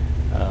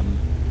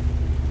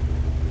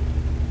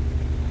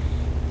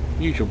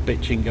 Usual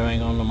bitching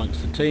going on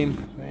amongst the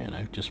team.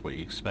 Just what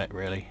you expect,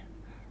 really.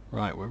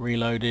 Right, we're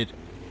reloaded.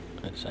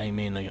 Let's aim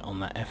in on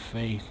that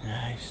FV.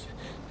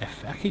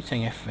 I keep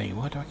saying FV.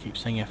 Why do I keep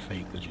saying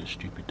FV? Because you're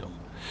stupid dumb.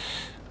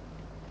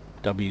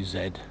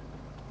 WZ.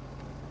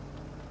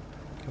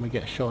 Can we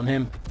get a shot on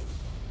him?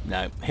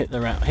 No. Hit the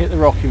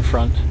rock in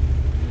front.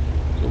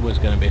 It's always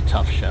going to be a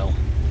tough shell.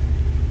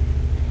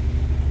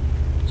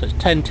 So it's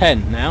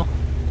 10-10 now,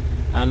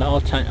 and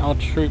our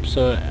troops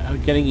are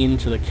getting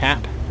into the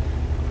cap.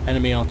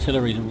 Enemy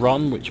artillery's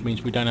run, which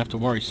means we don't have to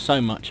worry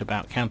so much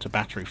about counter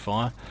battery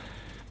fire.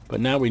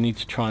 But now we need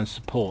to try and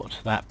support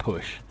that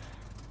push.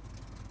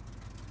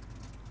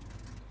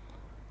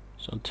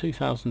 So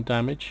 2,000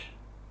 damage.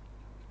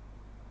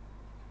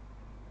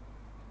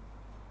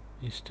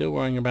 He's still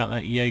worrying about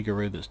that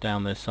Jaegeru that's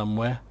down there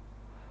somewhere.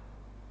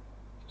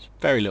 There's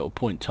very little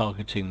point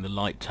targeting the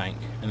light tank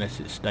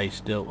unless it stays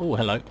still. Oh,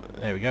 hello.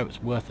 There we go.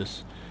 It's worth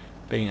us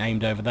being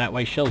aimed over that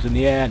way. Shells in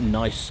the air.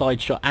 Nice side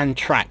shot, and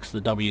tracks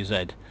the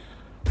WZ.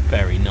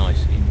 Very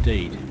nice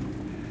indeed.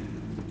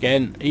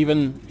 Again,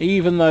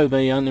 even though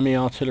the enemy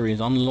artillery is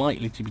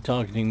unlikely to be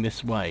targeting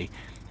this way,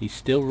 he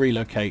still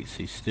relocates.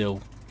 He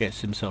still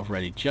gets himself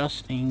ready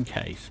just in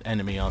case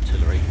enemy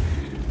artillery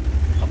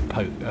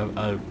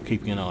are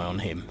keeping an eye on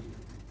him.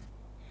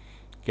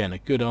 Again, a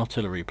good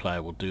artillery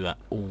player will do that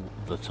all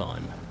the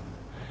time.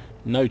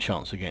 No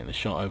chance of getting the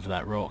shot over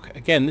that rock.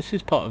 Again, this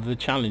is part of the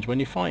challenge. When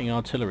you're fighting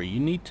artillery, you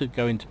need to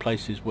go into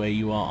places where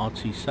you are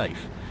RT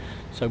safe.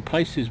 So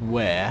places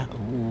where...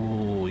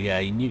 Oh,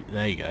 yeah,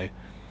 there you go.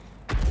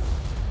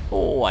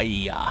 Oh,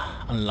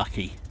 yeah.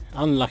 Unlucky.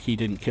 Unlucky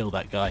didn't kill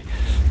that guy.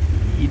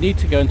 You need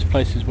to go into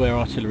places where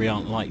artillery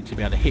aren't likely to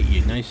be able to hit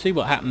you. Now, you see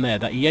what happened there?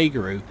 That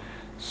Jaegeru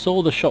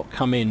saw the shot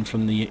come in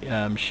from the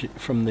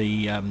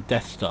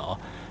Death Star,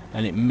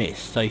 and it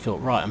missed. So he thought,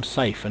 right, I'm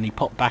safe. And he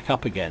popped back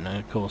up again. And,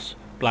 of course,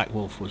 Black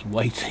Wolf was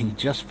waiting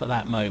just for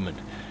that moment.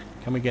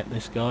 Can we get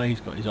this guy?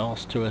 He's got his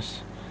arse to us.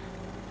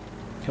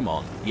 Come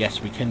on.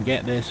 Yes, we can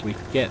get this. We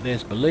can get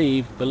this.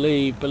 Believe,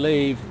 believe,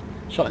 believe.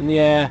 Shot in the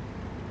air.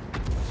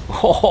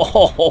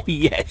 Oh,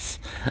 yes.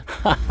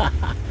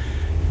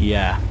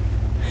 Yeah.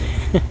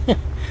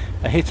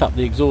 A hit up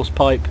the exhaust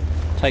pipe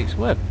takes...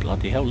 Where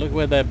bloody hell, look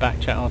where their back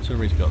chat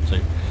artillery's got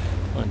to.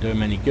 Won't do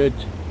him any good.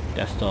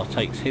 Death Star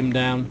takes him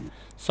down.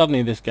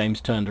 Suddenly this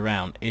game's turned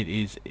around. It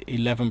is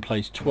 11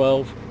 plays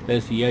 12.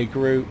 There's the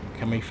Jaegeru.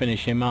 Can we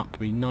finish him up? It'd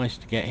be nice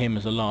to get him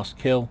as a last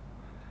kill.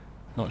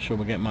 Not sure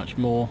we'll get much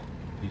more.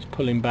 He's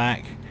pulling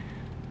back.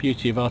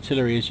 Beauty of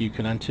artillery is you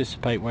can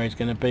anticipate where he's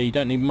going to be. You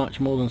don't need much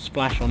more than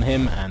splash on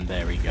him, and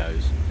there he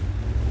goes.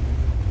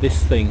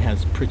 This thing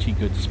has pretty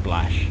good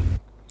splash.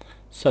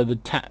 So the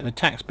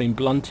attack's been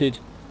blunted.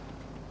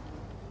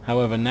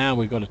 However, now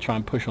we've got to try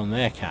and push on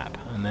their cap,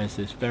 and there's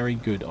this very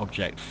good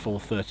object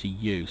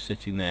 430U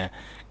sitting there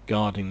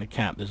guarding the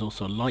cap. There's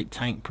also a light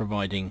tank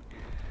providing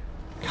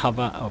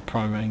cover, or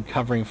providing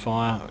covering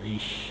fire.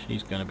 Eesh,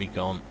 he's going to be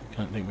gone.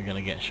 Don't think we're going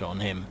to get a shot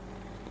on him.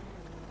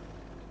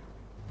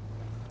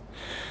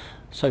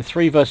 So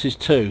 3 versus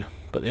 2,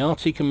 but the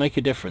RT can make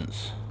a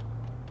difference.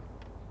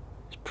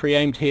 It's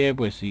pre-aimed here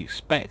because he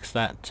expects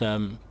that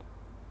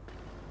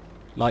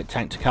light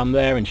tank to come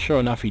there, and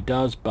sure enough he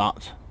does,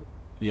 but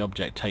the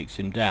object takes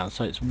him down.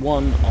 So it's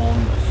 1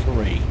 on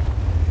 3.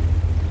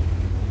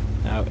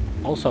 Now,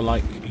 also,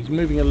 like, he's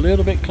moving a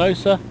little bit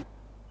closer.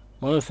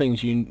 One of the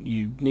things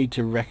you need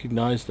to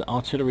recognise that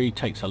artillery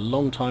takes a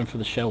long time for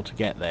the shell to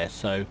get there,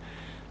 so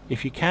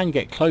if you can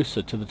get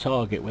closer to the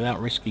target without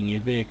risking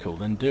your vehicle,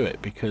 then do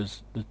it,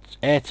 because the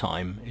air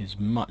time is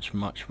much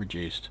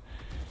reduced.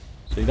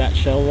 See, that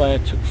shell there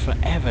took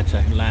forever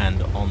to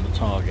land on the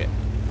target,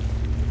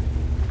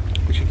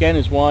 which again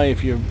is why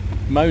if you're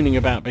moaning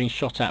about being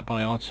shot at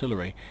by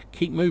artillery,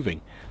 keep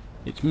moving.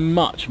 It's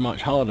much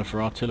harder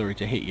for artillery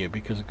to hit you,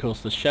 because of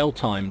course the shell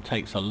time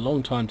takes a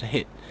long time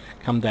to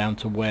come down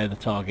to where the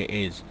target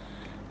is,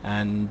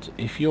 and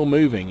if you're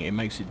moving it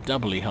makes it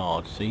doubly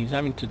hard. So he's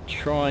having to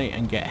try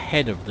and get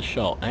ahead of the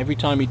shot. Every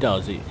time he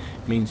does, it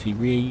means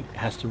he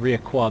has to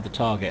reacquire the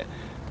target.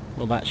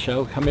 Will that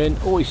shell come in?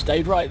 Oh, he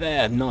stayed right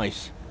there.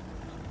 Nice.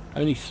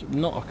 Only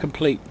not a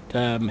complete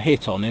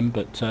hit on him,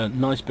 but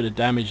nice bit of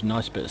damage,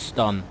 nice bit of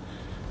stun.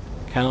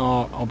 Can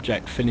our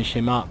object finish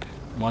him up?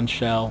 1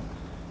 shell.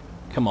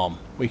 Come on,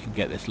 we can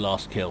get this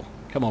last kill.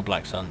 Come on,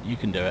 Black Sun, you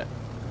can do it.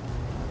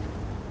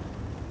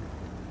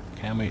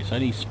 Can we? It's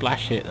only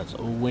splash hit. That's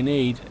all we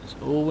need. It's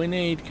all we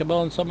need. Come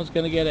on, someone's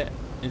going to get it.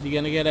 Is he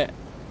going to get it?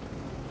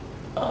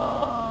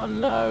 Oh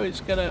no,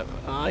 it's going to...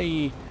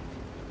 Aye.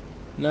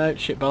 No,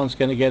 Shipbarn's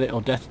going to get it,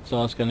 or Death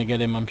Star's going to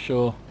get him, I'm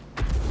sure.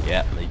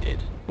 Yeah, they did.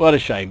 What a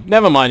shame.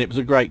 Never mind, it was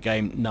a great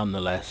game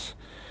nonetheless.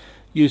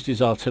 Used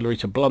his artillery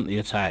to blunt the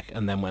attack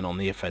and then went on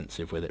the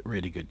offensive with it.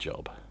 Really good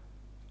job.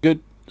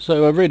 Good.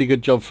 So a really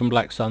good job from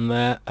Black Sun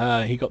there.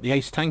 He got the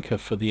ace tanker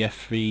for the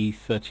FV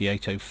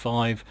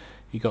 3805.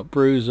 He got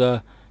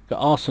Bruiser,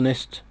 got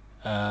Arsonist,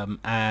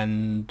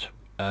 and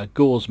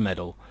Gore's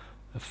Medal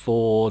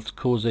for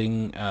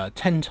causing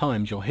 10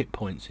 times your hit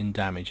points in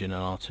damage in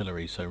an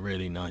artillery. So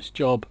really nice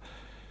job.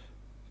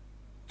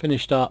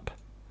 Finished up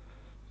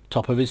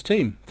top of his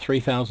team,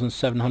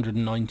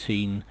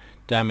 3,719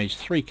 damage,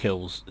 3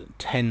 kills,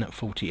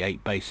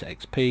 1048 base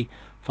XP,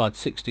 fired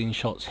 16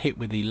 shots, hit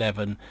with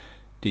 11,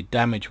 did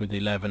damage with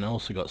 11,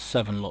 also got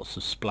 7 lots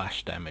of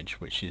splash damage,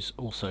 which is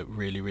also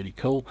really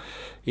cool.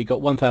 He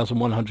got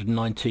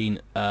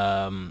 1,119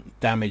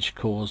 damage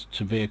caused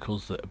to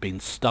vehicles that have been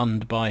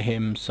stunned by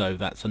him, so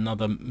that's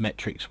another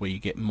metrics where you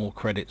get more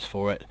credits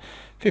for it.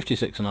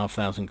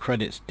 56,500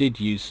 credits. Did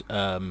use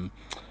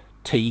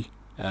T,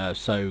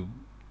 so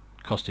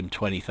cost him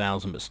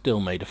 20,000, but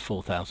still made a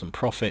 4,000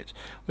 profit,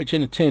 which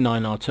in a tier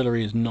 9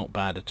 artillery is not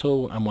bad at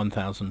all, and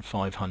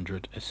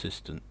 1,500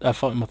 assistant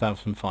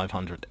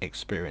 1,500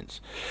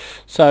 experience.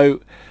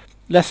 So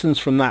lessons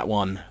from that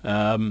one: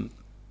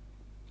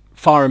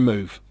 fire and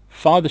move.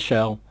 Fire the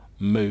shell,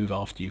 move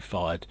after you've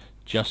fired,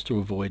 just to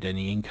avoid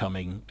any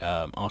incoming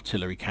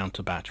artillery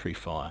counter battery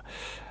fire.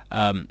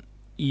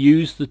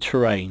 Use the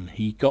terrain.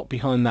 He got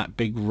behind that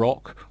big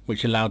rock,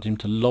 which allowed him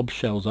to lob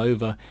shells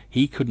over.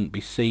 He couldn't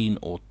be seen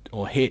or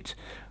hit.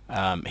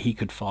 He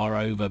could fire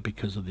over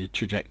because of the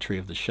trajectory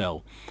of the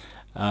shell.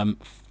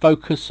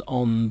 Focus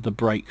on the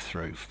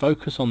breakthrough.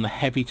 Focus on the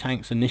heavy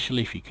tanks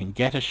initially. If you can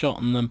get a shot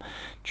on them,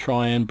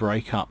 try and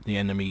break up the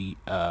enemy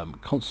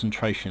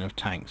concentration of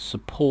tanks.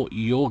 Support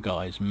your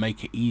guys,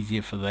 make it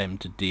easier for them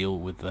to deal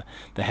with the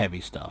heavy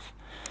stuff.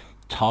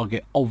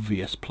 Target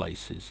obvious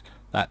places.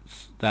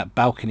 That's that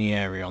balcony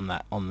area on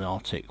the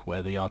Arctic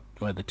where the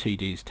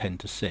TDs tend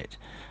to sit.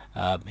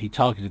 He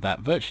targeted that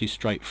virtually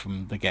straight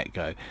from the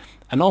get-go.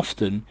 And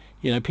often,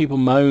 you know, people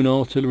moan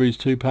artillery is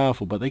too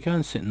powerful, but they go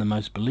and sit in the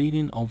most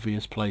bleeding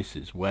obvious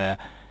places where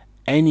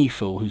any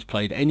fool who's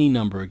played any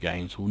number of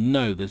games will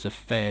know there's a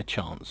fair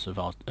chance of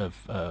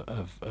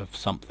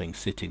something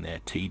sitting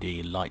there,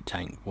 TD, light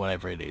tank,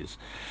 whatever it is.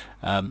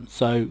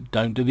 So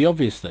don't do the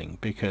obvious thing,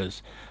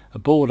 because a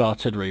bored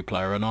artillery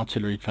player, an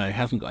artillery player who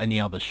hasn't got any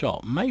other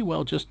shot, may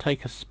well just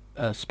take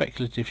a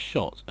speculative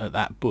shot at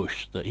that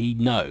bush that he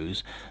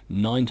knows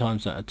 9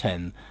 times out of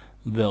 10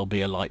 there'll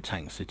be a light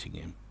tank sitting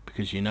in,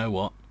 because you know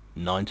what,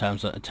 9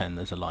 times out of 10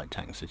 there's a light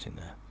tank sitting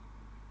there.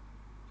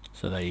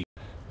 So there you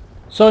go.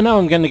 So now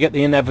I'm going to get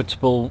the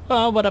inevitable,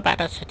 oh, what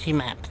about a city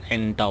map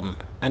then, Dom?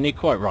 And you're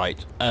quite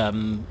right.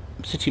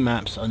 City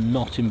maps are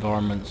not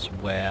environments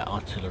where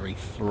artillery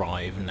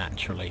thrive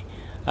naturally.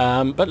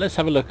 But let's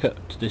have a look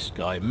at this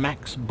guy,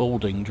 Max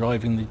Balding,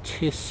 driving the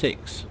tier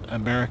 6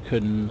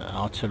 American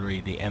artillery,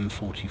 the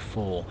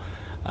M44.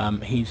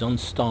 He's on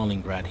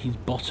Stalingrad. He's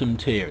bottom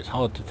tier. It's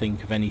hard to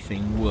think of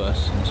anything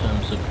worse in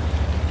terms of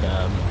you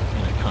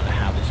know, kind of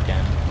how this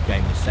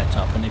game is set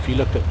up. And if you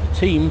look at the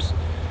teams,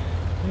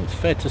 it's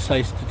fair to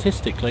say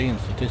statistically, and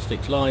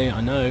statistics lie,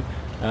 I know,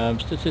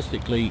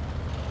 statistically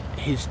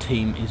his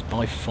team is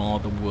by far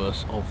the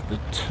worst of the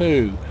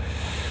two.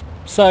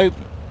 So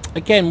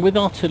again, with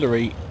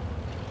artillery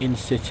in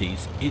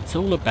cities, it's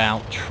all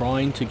about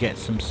trying to get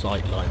some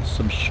sight lines,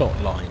 some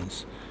shot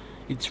lines.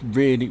 It's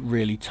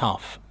really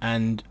tough,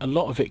 and a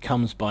lot of it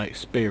comes by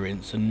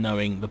experience and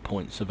knowing the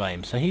points of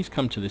aim. So he's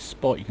come to this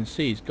spot. You can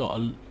see he's got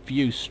a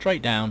view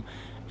straight down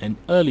and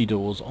early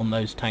doors on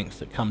those tanks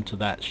that come to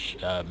that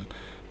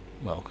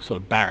well,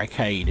 sort of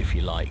barricade, if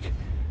you like.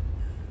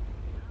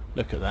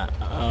 Look at that.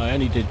 I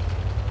only did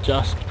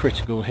just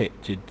critical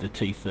hit, did the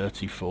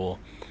T-34,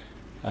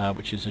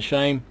 which is a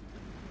shame.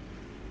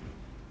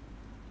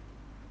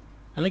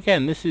 And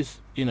again, this is,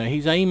 you know,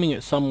 he's aiming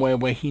at somewhere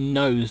where he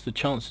knows the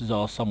chances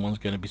are someone's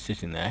going to be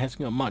sitting there.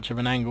 Hasn't got much of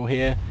an angle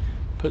here.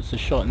 Puts the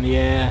shot in the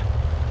air.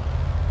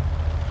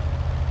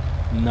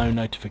 No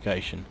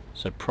notification.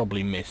 So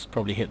probably missed.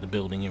 Probably hit the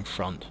building in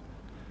front.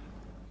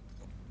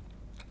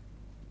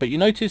 But you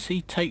notice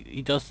he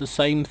does the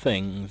same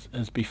things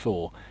as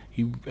before.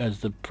 As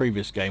the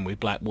previous game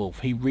with Black Wolf.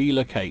 He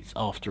relocates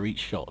after each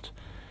shot.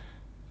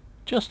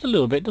 Just a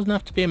little bit. Doesn't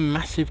have to be a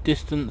massive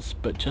distance,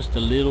 but just a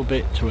little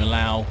bit to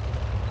allow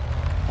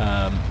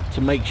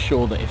to make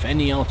sure that if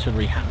any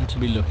artillery happen to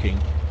be looking,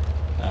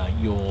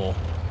 you're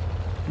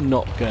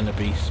not going to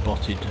be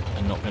spotted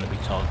and not going to be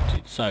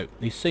targeted. So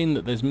he's seen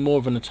that there's more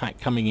of an attack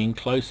coming in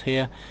close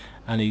here,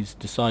 and he's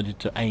decided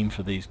to aim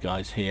for these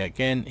guys here.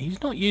 Again,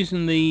 he's not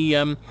using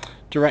the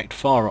direct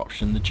fire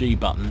option, the G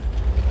button.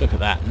 Look at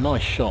that,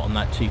 nice shot on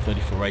that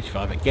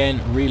T-34-85. Again,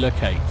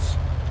 relocates,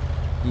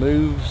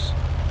 moves,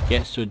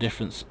 gets to a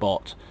different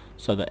spot.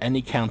 so that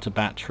any counter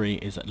battery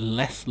is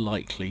less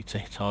likely to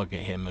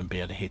target him and be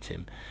able to hit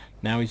him.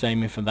 Now he's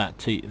aiming for that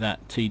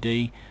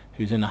TD,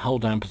 who's in a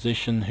hold down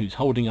position, who's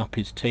holding up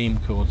his team,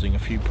 causing a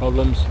few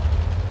problems.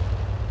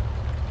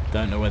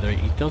 Don't know whether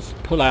he does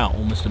pull out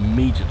almost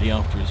immediately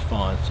after his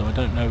fire, so I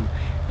don't know,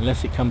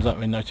 unless it comes up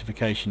with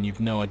notification, you've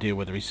no idea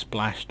whether he's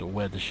splashed or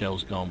where the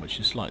shell's gone, which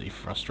is slightly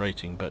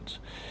frustrating. But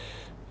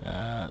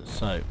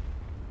so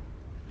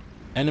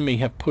enemy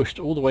have pushed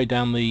all the way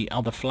down the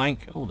other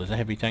flank. Oh, there's a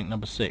heavy tank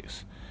number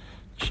 6.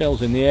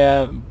 Shells in the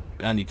air,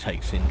 and he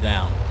takes him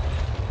down.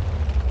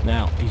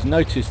 Now he's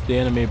noticed the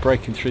enemy are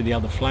breaking through the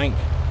other flank,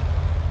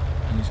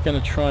 and he's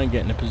going to try and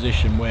get in a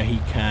position where he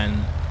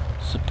can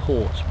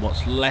support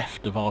what's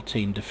left of our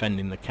team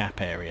defending the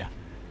cap area.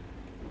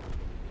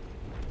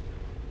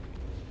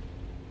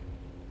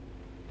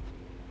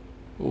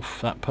 Oof,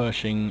 that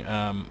Pershing,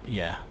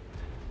 yeah.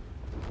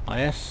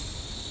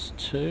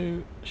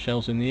 IS-2,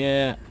 shells in the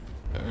air,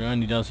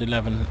 only does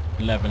 11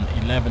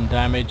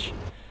 damage.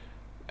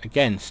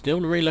 Again,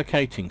 still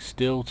relocating,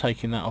 still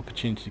taking that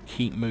opportunity to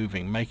keep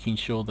moving, making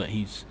sure that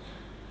he's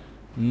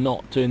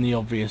not doing the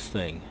obvious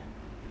thing.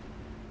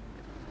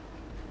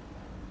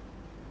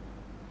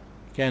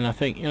 Again, I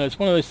think, you know, it's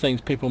one of those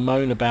things, people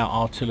moan about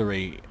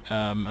artillery,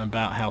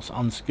 about how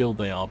unskilled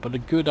they are, but a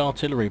good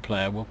artillery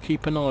player will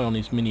keep an eye on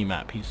his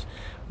mini-map. He's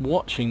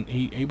watching,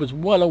 he was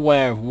well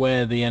aware of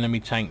where the enemy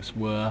tanks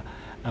were,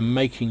 and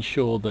making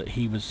sure that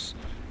he was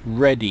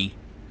ready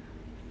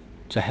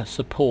to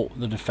support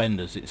the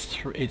defenders. It's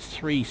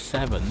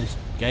 3-7. This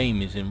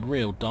game is in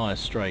real dire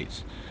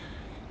straits.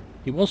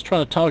 He was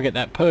trying to target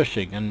that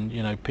Pershing, and,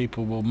 you know,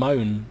 people will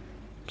moan,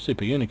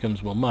 Super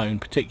Unicums will moan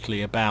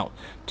particularly about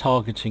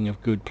targeting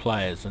of good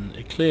players,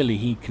 and clearly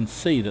he can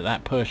see that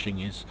that Pershing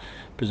is,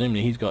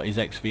 presumably he's got his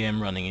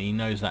XVM running, and he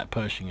knows that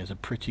Pershing is a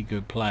pretty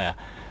good player,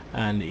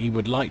 and he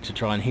would like to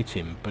try and hit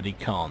him, but he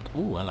can't.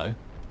 Oh, hello.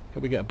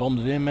 Can we get a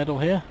Bombardier medal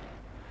here?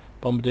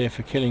 Bombardier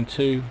for killing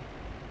 2.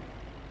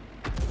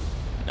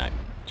 No,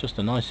 just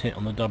a nice hit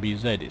on the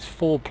WZ. It's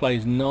 4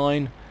 plays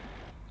 9.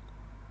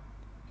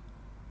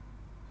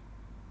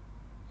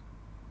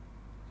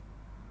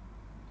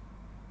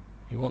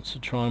 He wants to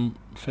try and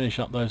finish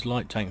up those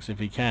light tanks if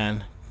he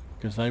can,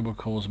 because they will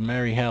cause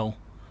merry hell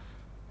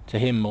to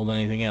him more than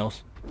anything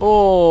else.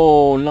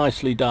 Oh,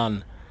 nicely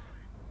done.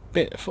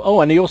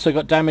 Oh, and he also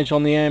got damage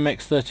on the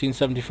AMX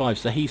 1375,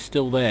 so he's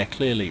still there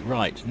clearly.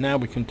 Right, now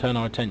we can turn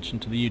our attention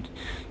to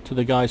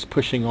the guys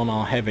pushing on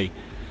our heavy.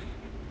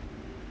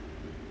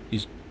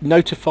 He's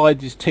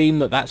notified his team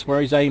that that's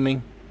where he's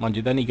aiming. Mind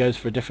you, then he goes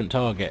for a different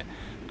target.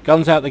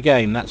 Guns out the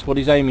game, that's what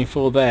he's aiming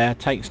for there.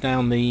 Takes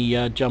down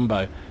the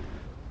Jumbo.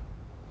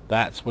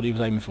 That's what he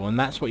was aiming for, and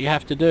that's what you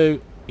have to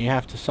do. You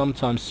have to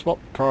sometimes swap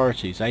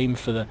priorities. Aim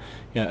for the,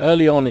 you know,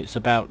 early on it's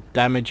about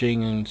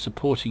damaging and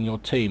supporting your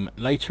team.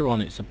 Later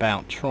on it's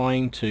about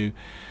trying to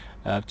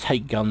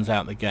take guns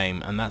out the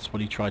game, and that's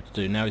what he tried to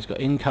do. Now he's got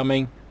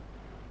incoming,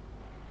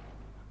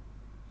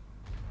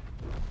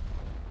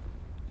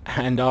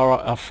 and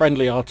our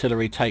friendly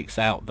artillery takes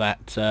out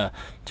that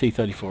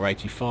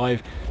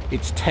T-34-85.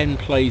 It's 10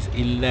 plays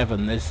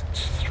 11. There's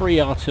 3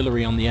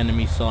 artillery on the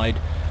enemy side,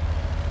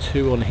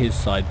 2 on his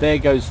side. There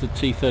goes the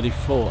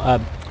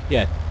T-34.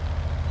 Yeah,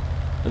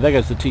 there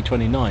goes the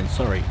T-29.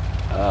 Sorry.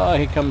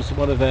 Here comes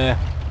one of their.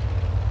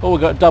 Oh,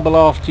 we've got a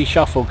double RT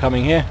shuffle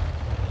coming here.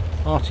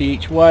 RT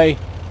each way.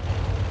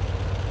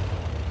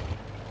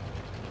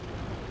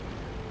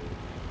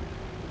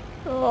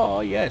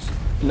 Oh yes,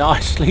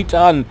 nicely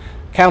done.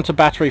 Counter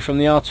battery from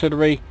the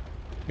artillery.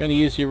 You're going to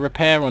use your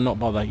repair or not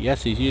bother?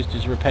 Yes, he's used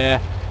his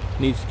repair.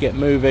 Needs to get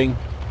moving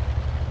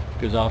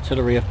because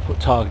artillery have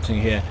put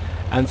targeting here.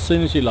 And as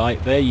soon as you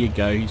like, there you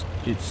go.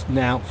 It's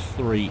now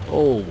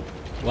 3-all.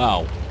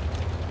 Wow.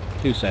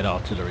 Who said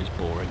artillery is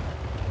boring?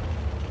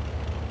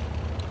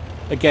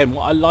 Again,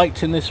 what I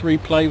liked in this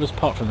replay was,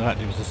 apart from the fact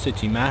it was a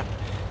city map,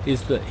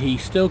 is that he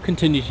still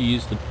continued to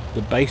use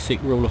the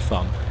basic rule of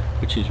thumb,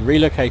 which is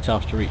relocate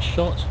after each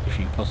shot, if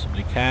you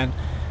possibly can,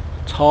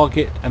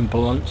 target and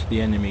blunt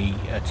the enemy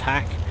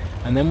attack,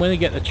 and then when they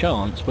get the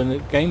chance, when the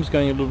game's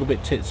going a little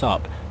bit tits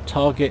up,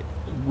 target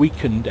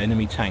weakened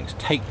enemy tanks,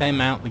 take them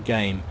out the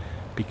game,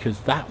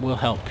 because that will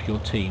help your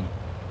team.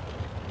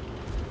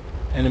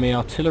 Enemy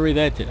artillery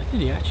there. Did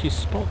he actually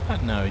spot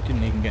that? No, he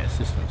didn't even get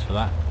assistance for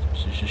that,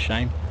 which is a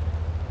shame.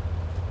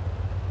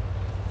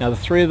 Now the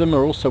 3 of them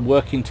are also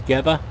working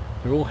together.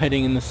 They're all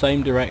heading in the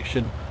same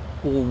direction,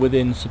 all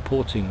within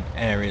supporting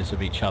areas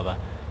of each other.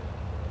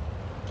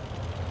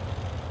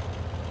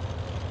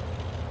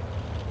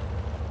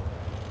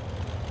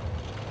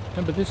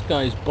 Remember, this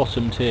guy's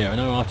bottom tier. I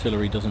know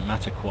artillery doesn't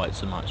matter quite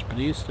so much, but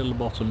he is still a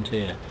bottom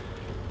tier.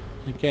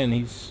 Again,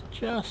 he's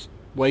just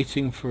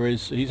waiting for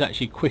his. He's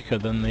actually quicker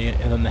than the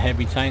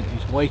heavy tank.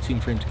 He's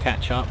waiting for him to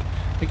catch up.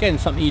 Again,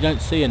 something you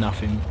don't see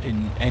enough in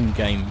end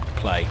game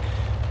play,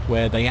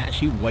 where they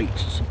actually wait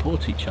to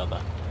support each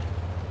other.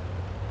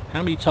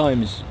 How many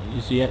times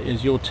is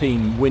your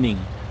team winning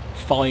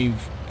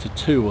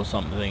 5-2 or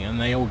something, and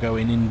they all go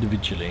in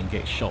individually and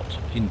get shot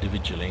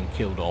individually and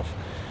killed off?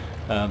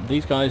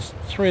 These guys,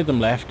 3 of them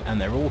left,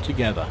 and they're all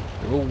together.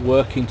 They're all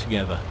working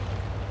together.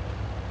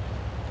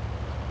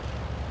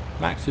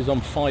 Max is on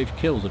 5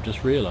 kills, I've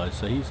just realised,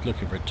 so he's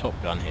looking for a top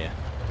gun here.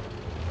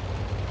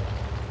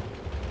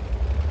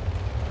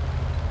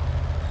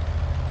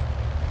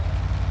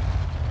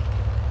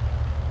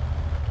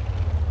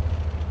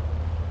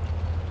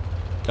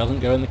 Doesn't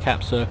go in the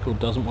cap circle,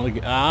 doesn't want to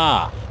get...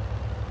 Ah!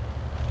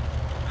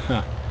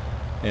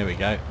 There we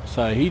go.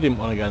 So he didn't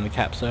want to go in the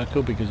cap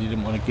circle because he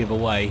didn't want to give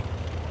away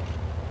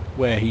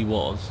where he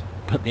was.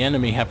 But the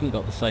enemy haven't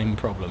got the same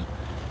problem.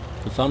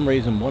 For some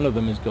reason one of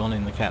them has gone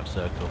in the cap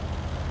circle.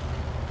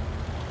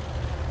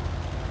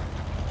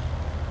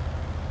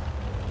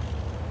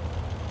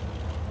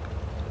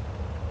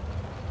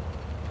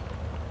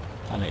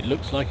 And it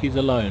looks like he's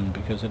alone,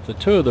 because if the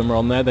 2 of them are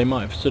on there they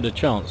might have stood a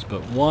chance,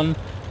 but one,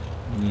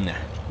 nah,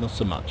 not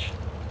so much.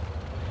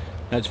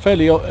 Now it's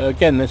fairly,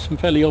 again, there's some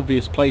fairly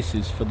obvious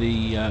places for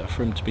the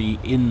for him to be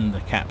in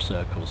the cap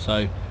circle,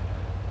 so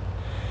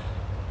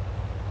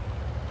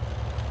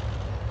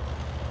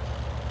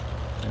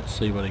let's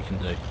see what he can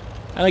do.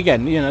 And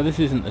again, you know, this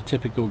isn't a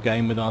typical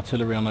game with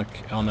artillery on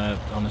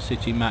a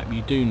city map.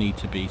 You do need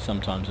to be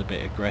sometimes a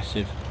bit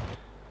aggressive,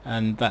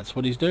 and that's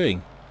what he's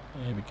doing.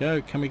 There we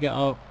go. Can we get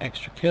our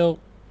extra kill?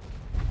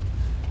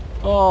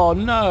 Oh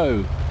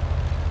no!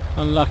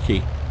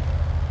 Unlucky.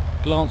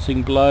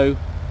 Glancing blow,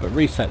 but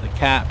reset the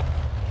cap,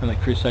 and the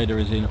Crusader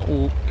is in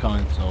all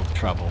kinds of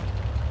trouble.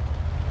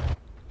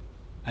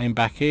 Aim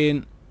back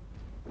in.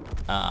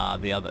 Ah,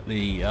 the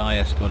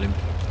IS got him.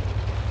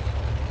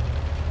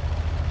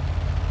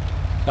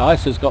 The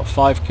IS has got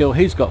 5 kills.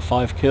 He's got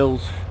 5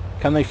 kills.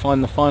 Can they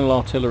find the final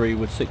artillery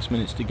with 6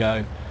 minutes to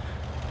go?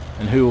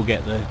 And who will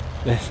get the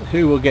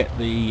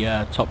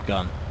top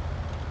gun?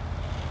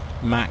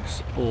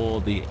 Max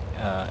or the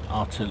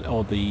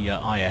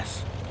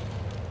IS?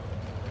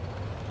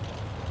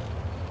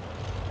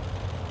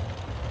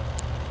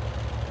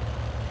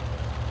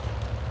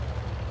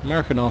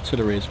 American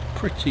artillery is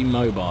pretty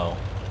mobile.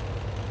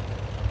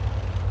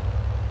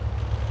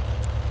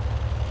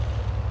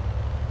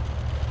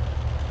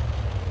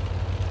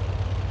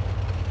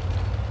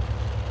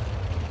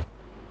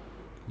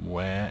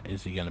 Where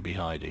is he going to be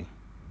hiding?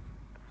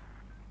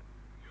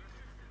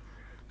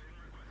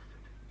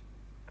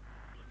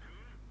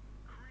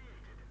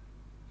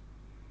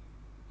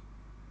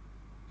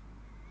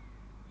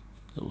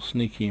 Little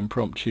sneaky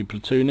impromptu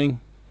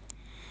platooning.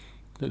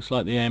 Looks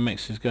like the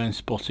AMX is going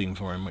spotting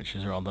for him, which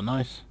is rather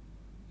nice.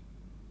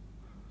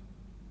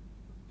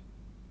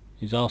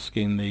 He's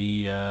asking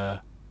the...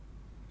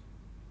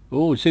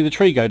 Oh, see the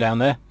tree go down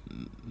there?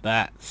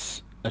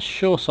 That's a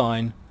sure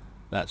sign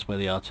that's where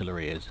the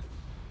artillery is.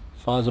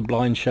 Fires a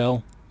blind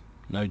shell.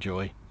 No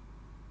joy.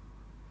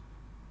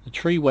 The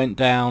tree went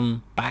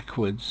down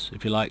backwards,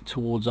 if you like,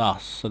 towards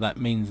us, so that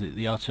means that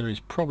the artillery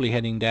is probably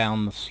heading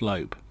down the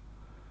slope.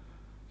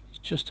 It's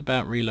just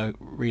about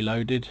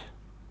reloaded.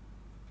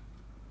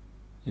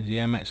 Is the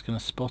MX going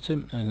to spot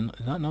him?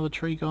 Is that another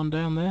tree gone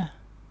down there?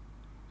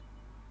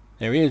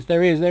 There he is,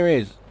 there he is, there he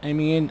is.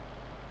 Aiming in.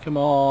 Come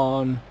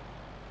on.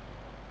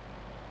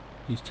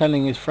 He's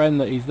telling his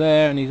friend that he's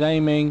there and he's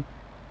aiming.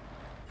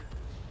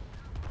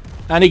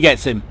 And he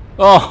gets him.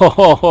 Oh, ho,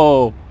 ho,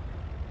 ho.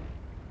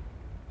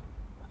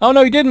 Oh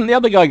no, he didn't. The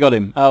other guy got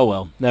him. Oh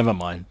well, never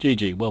mind.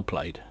 GG, well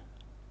played.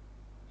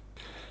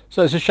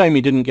 So it's a shame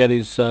he didn't get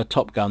his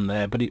top gun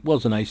there, but it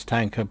was an ace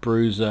tanker,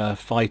 bruiser,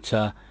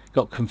 fighter.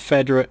 Got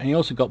Confederate, and he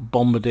also got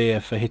Bombardier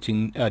for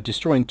hitting,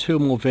 destroying 2 or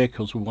more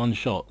vehicles with 1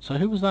 shot. So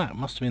who was that?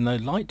 Must have been those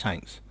light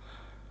tanks.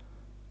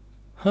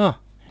 Huh.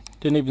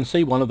 Didn't even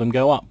see one of them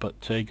go up, but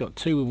he got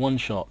 2 with 1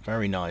 shot.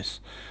 Very nice.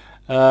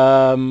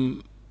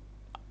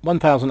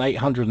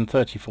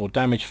 1,834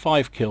 damage,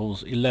 5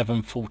 kills,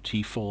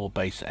 1144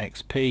 base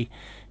XP.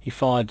 He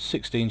fired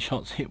 16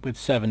 shots, hit with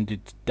 7,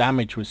 did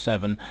damage with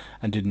 7,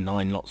 and did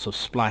 9 lots of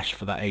splash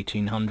for that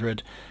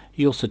 1800.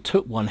 He also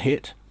took 1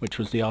 hit, which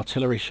was the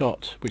artillery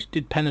shot, which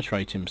did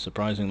penetrate him,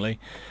 surprisingly.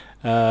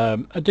 I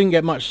didn't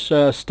get much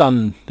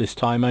stun this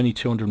time, only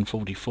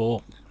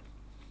 244.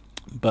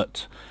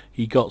 But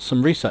he got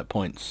some reset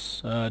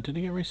points. Did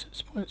he get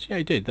reset points? Yeah,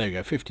 he did. There you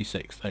go,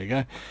 56. There you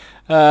go.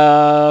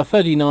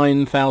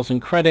 39,000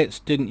 credits.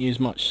 Didn't use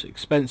much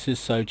expenses,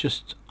 so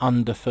just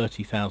under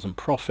 30,000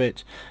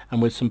 profit.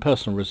 And with some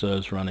personal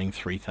reserves running,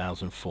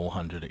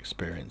 3,400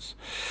 experience.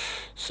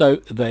 So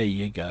there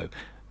you go.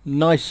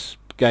 Nice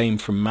game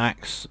from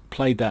Max.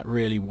 Played that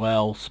really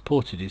well.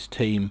 Supported his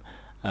team.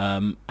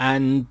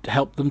 And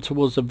helped them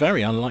towards a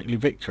very unlikely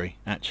victory,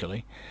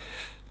 actually.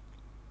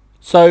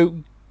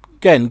 So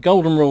again,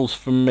 golden rules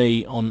from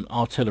me on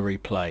artillery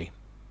play.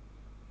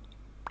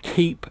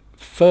 Keep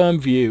firm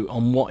view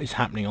on what is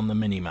happening on the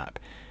minimap.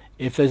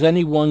 If there's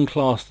any one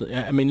class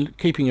that, I mean,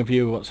 keeping a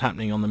view of what's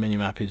happening on the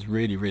minimap is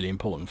really, really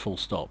important, full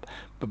stop,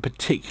 but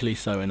particularly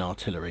so in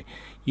artillery.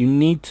 You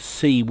need to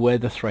see where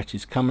the threat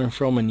is coming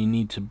from, and you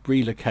need to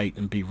relocate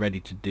and be ready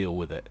to deal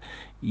with it.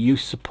 You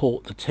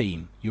support the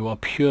team. You are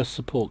pure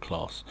support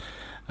class.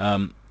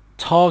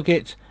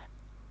 Target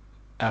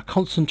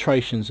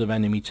concentrations of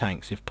enemy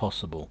tanks if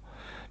possible.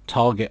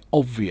 target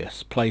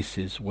obvious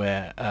places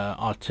where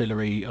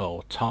artillery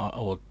or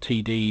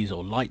TDs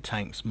or light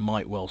tanks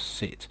might well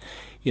sit.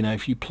 You know,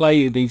 if you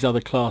play these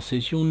other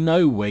classes, you'll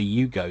know where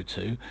you go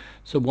to,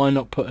 so why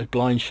not put a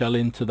blind shell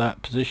into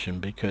that position?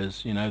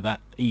 Because, you know, that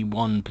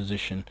E1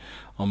 position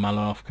on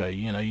Malinovka,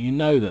 you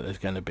know that there's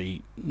going to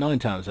be 9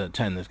 times out of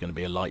 10 there's going to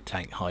be a light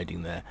tank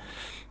hiding there,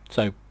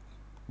 so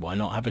why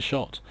not have a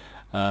shot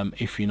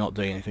if you're not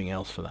doing anything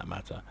else for that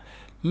matter.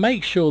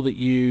 Make sure that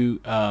you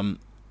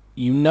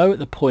know at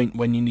the point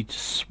when you need to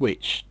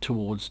switch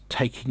towards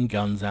taking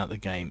guns out of the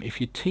game. If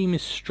your team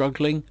is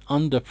struggling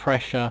under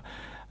pressure,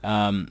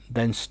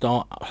 then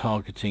start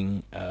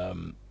targeting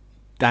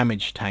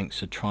damaged tanks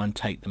to try and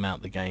take them out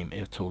of the game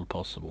if at all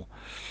possible.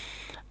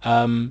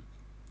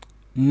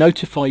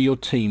 Notify your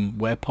team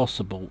where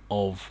possible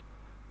of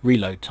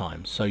reload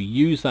time, so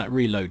use that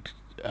reload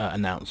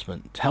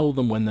announcement, tell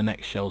them when the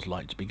next shell's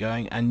like to be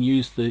going, and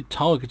use the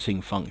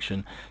targeting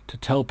function to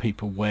tell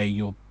people where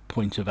your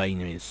point of aim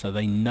is so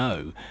they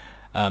know.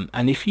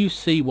 And if you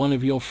see one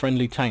of your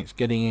friendly tanks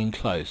getting in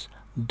close,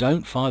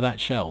 don't fire that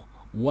shell.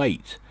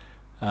 Wait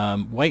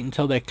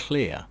until they're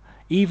clear.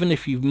 Even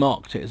if you've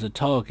marked it as a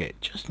target,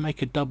 just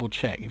make a double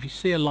check. If you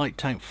see a light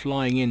tank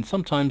flying in,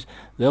 sometimes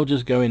they'll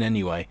just go in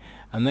anyway,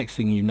 and next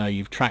thing you know,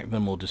 you've tracked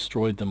them or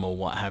destroyed them or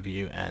what have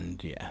you,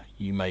 and yeah,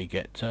 you may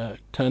get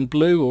turned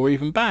blue or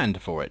even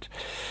banned for it,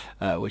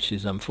 which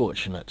is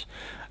unfortunate.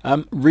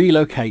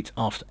 Relocate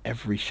after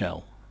every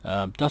shell.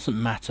 Doesn't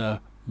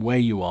matter where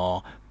you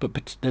are,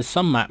 but there's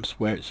some maps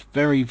where it's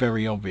very,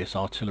 very obvious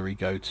artillery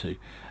go to.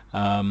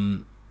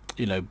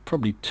 You know,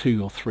 probably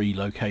 2 or 3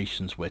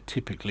 locations where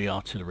typically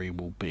artillery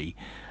will be.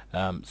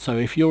 So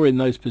if you're in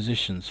those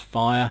positions,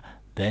 fire,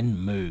 then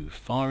move.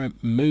 Fire,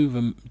 move,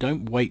 and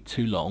don't wait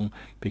too long,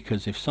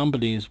 because if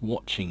somebody is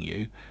watching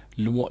you,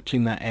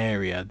 watching that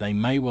area, they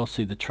may well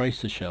see the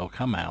tracer shell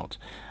come out,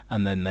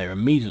 and then they're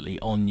immediately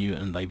on you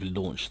and they've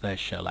launched their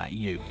shell at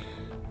you.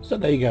 So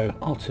there you go,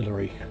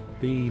 artillery,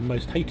 the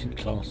most hated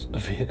class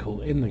of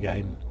vehicle in the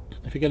game.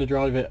 If you're going to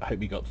drive it, I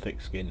hope you got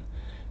thick skin.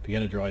 If you're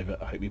going to drive it,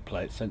 I hope you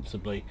play it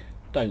sensibly.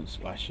 Don't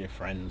splash your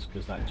friends,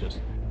 because that just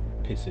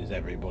pisses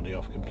everybody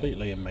off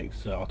completely and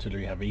makes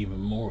artillery have even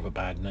more of a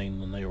bad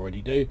name than they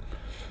already do.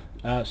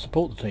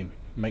 Support the team.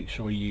 Make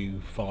sure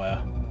you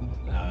fire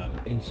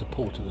in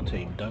support of the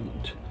team.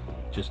 Don't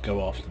just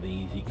go after the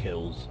easy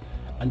kills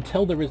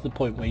until there is the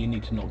point where you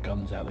need to knock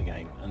guns out of the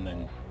game, and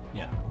then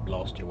yeah,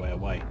 blast your way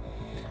away.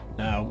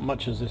 Now,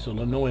 much as this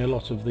will annoy a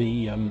lot of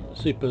the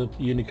super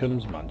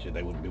unicums, mind you,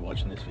 they wouldn't be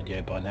watching this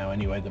video by now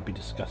anyway, they'd be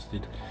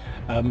disgusted,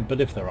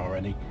 but if there are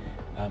any,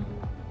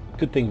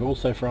 good thing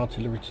also for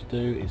artillery to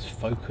do is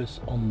focus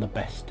on the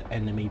best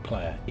enemy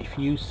player. If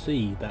you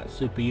see that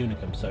super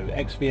unicum, so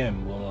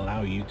XVM will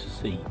allow you to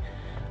see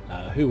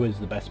who is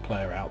the best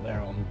player out there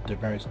on the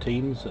various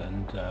teams,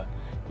 and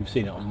you've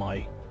seen it on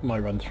my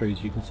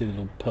run-throughs. You can see the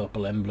little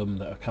purple emblem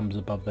that comes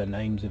above their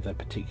names if they're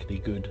particularly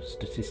good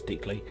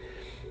statistically.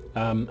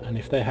 And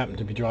if they happen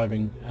to be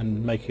driving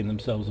and making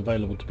themselves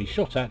available to be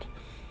shot at,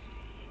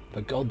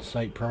 for God's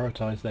sake,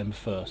 prioritise them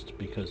first,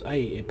 because A,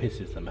 it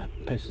pisses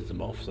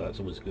them off, so that's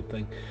always a good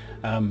thing,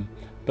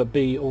 but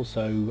B,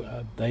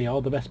 also they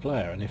are the best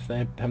player, and if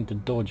they're having to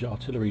dodge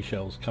artillery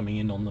shells coming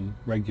in on them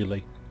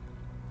regularly,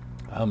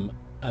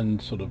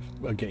 and sort of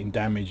are getting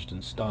damaged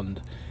and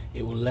stunned,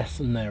 it will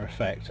lessen their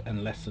effect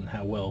and lessen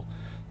how well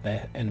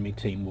their enemy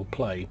team will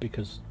play,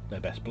 because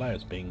their best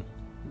players being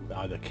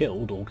either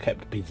killed or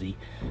kept busy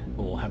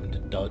or having to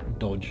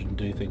dodge and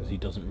do things he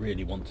doesn't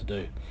really want to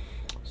do.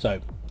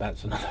 So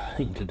that's another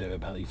thing to do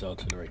about these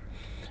artillery.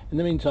 In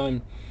the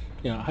meantime,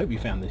 you know, I hope you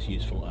found this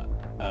useful.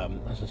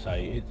 As I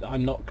say,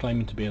 I'm not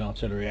claiming to be an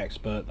artillery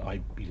expert.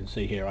 You can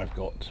see here I've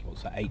got,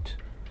 what's that, 8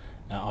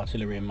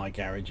 artillery in my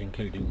garage,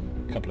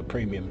 including a couple of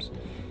premiums.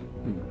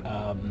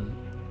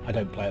 I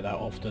don't play it that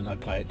often. I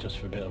play it just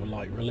for a bit of a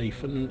light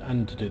relief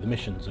and to do the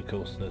missions, of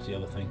course. There's the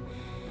other thing.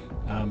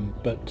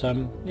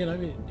 You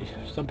know,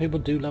 some people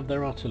do love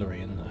their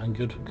artillery, and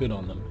good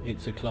on them.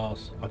 It's a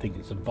class, I think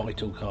it's a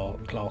vital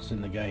class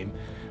in the game.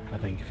 I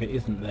think if it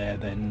isn't there,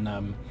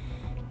 then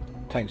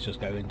tanks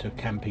just go into a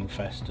camping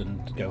fest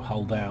and go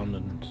hull down,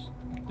 and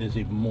there's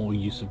even more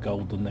use of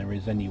gold than there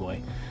is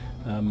anyway.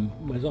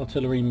 Whereas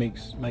artillery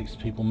makes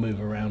people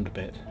move around a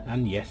bit,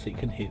 and yes, it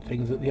can hit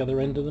things at the other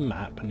end of the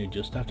map, and you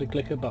just have to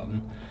click a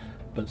button.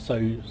 But so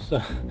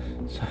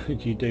do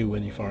you do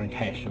when you're firing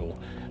HESH or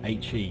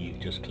HE. You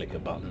just click a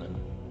button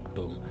and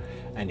boom.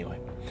 Anyway,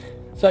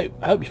 so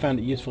I hope you found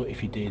it useful.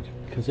 If you did,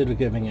 consider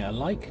giving it a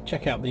like.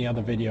 Check out the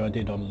other video I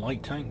did on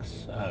light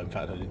tanks. In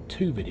fact, I did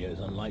 2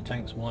 videos on light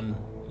tanks. One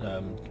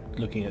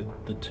looking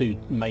at the 2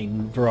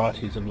 main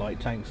varieties of light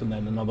tanks, and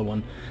then another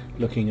one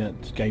looking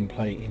at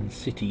gameplay in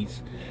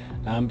cities.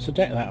 So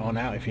check that one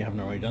out if you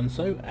haven't already done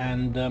so,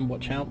 and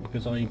watch out,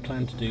 because I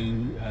plan to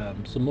do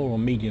some more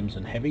on mediums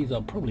and heavies.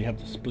 I'll probably have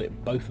to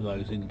split both of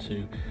those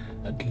into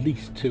at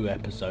least 2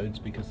 episodes,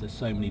 because there's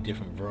so many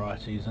different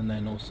varieties, and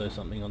then also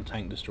something on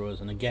tank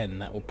destroyers, and again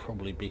that will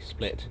probably be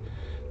split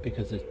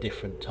because there's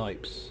different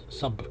types,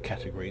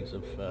 subcategories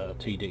of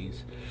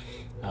TDs.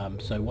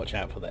 so watch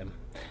out for them.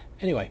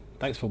 Anyway,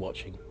 thanks for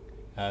watching.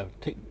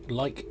 Tick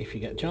like if you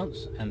get a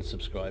chance, and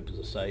subscribe, as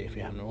I say, if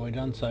you haven't already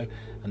done so,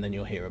 and then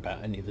you'll hear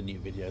about any of the new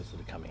videos that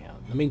are coming out.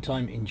 In the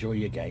meantime, enjoy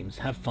your games,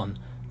 have fun,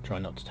 try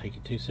not to take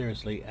it too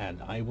seriously,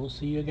 and I will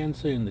see you again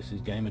soon. This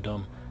is Gamer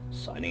Dom,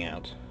 signing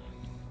out.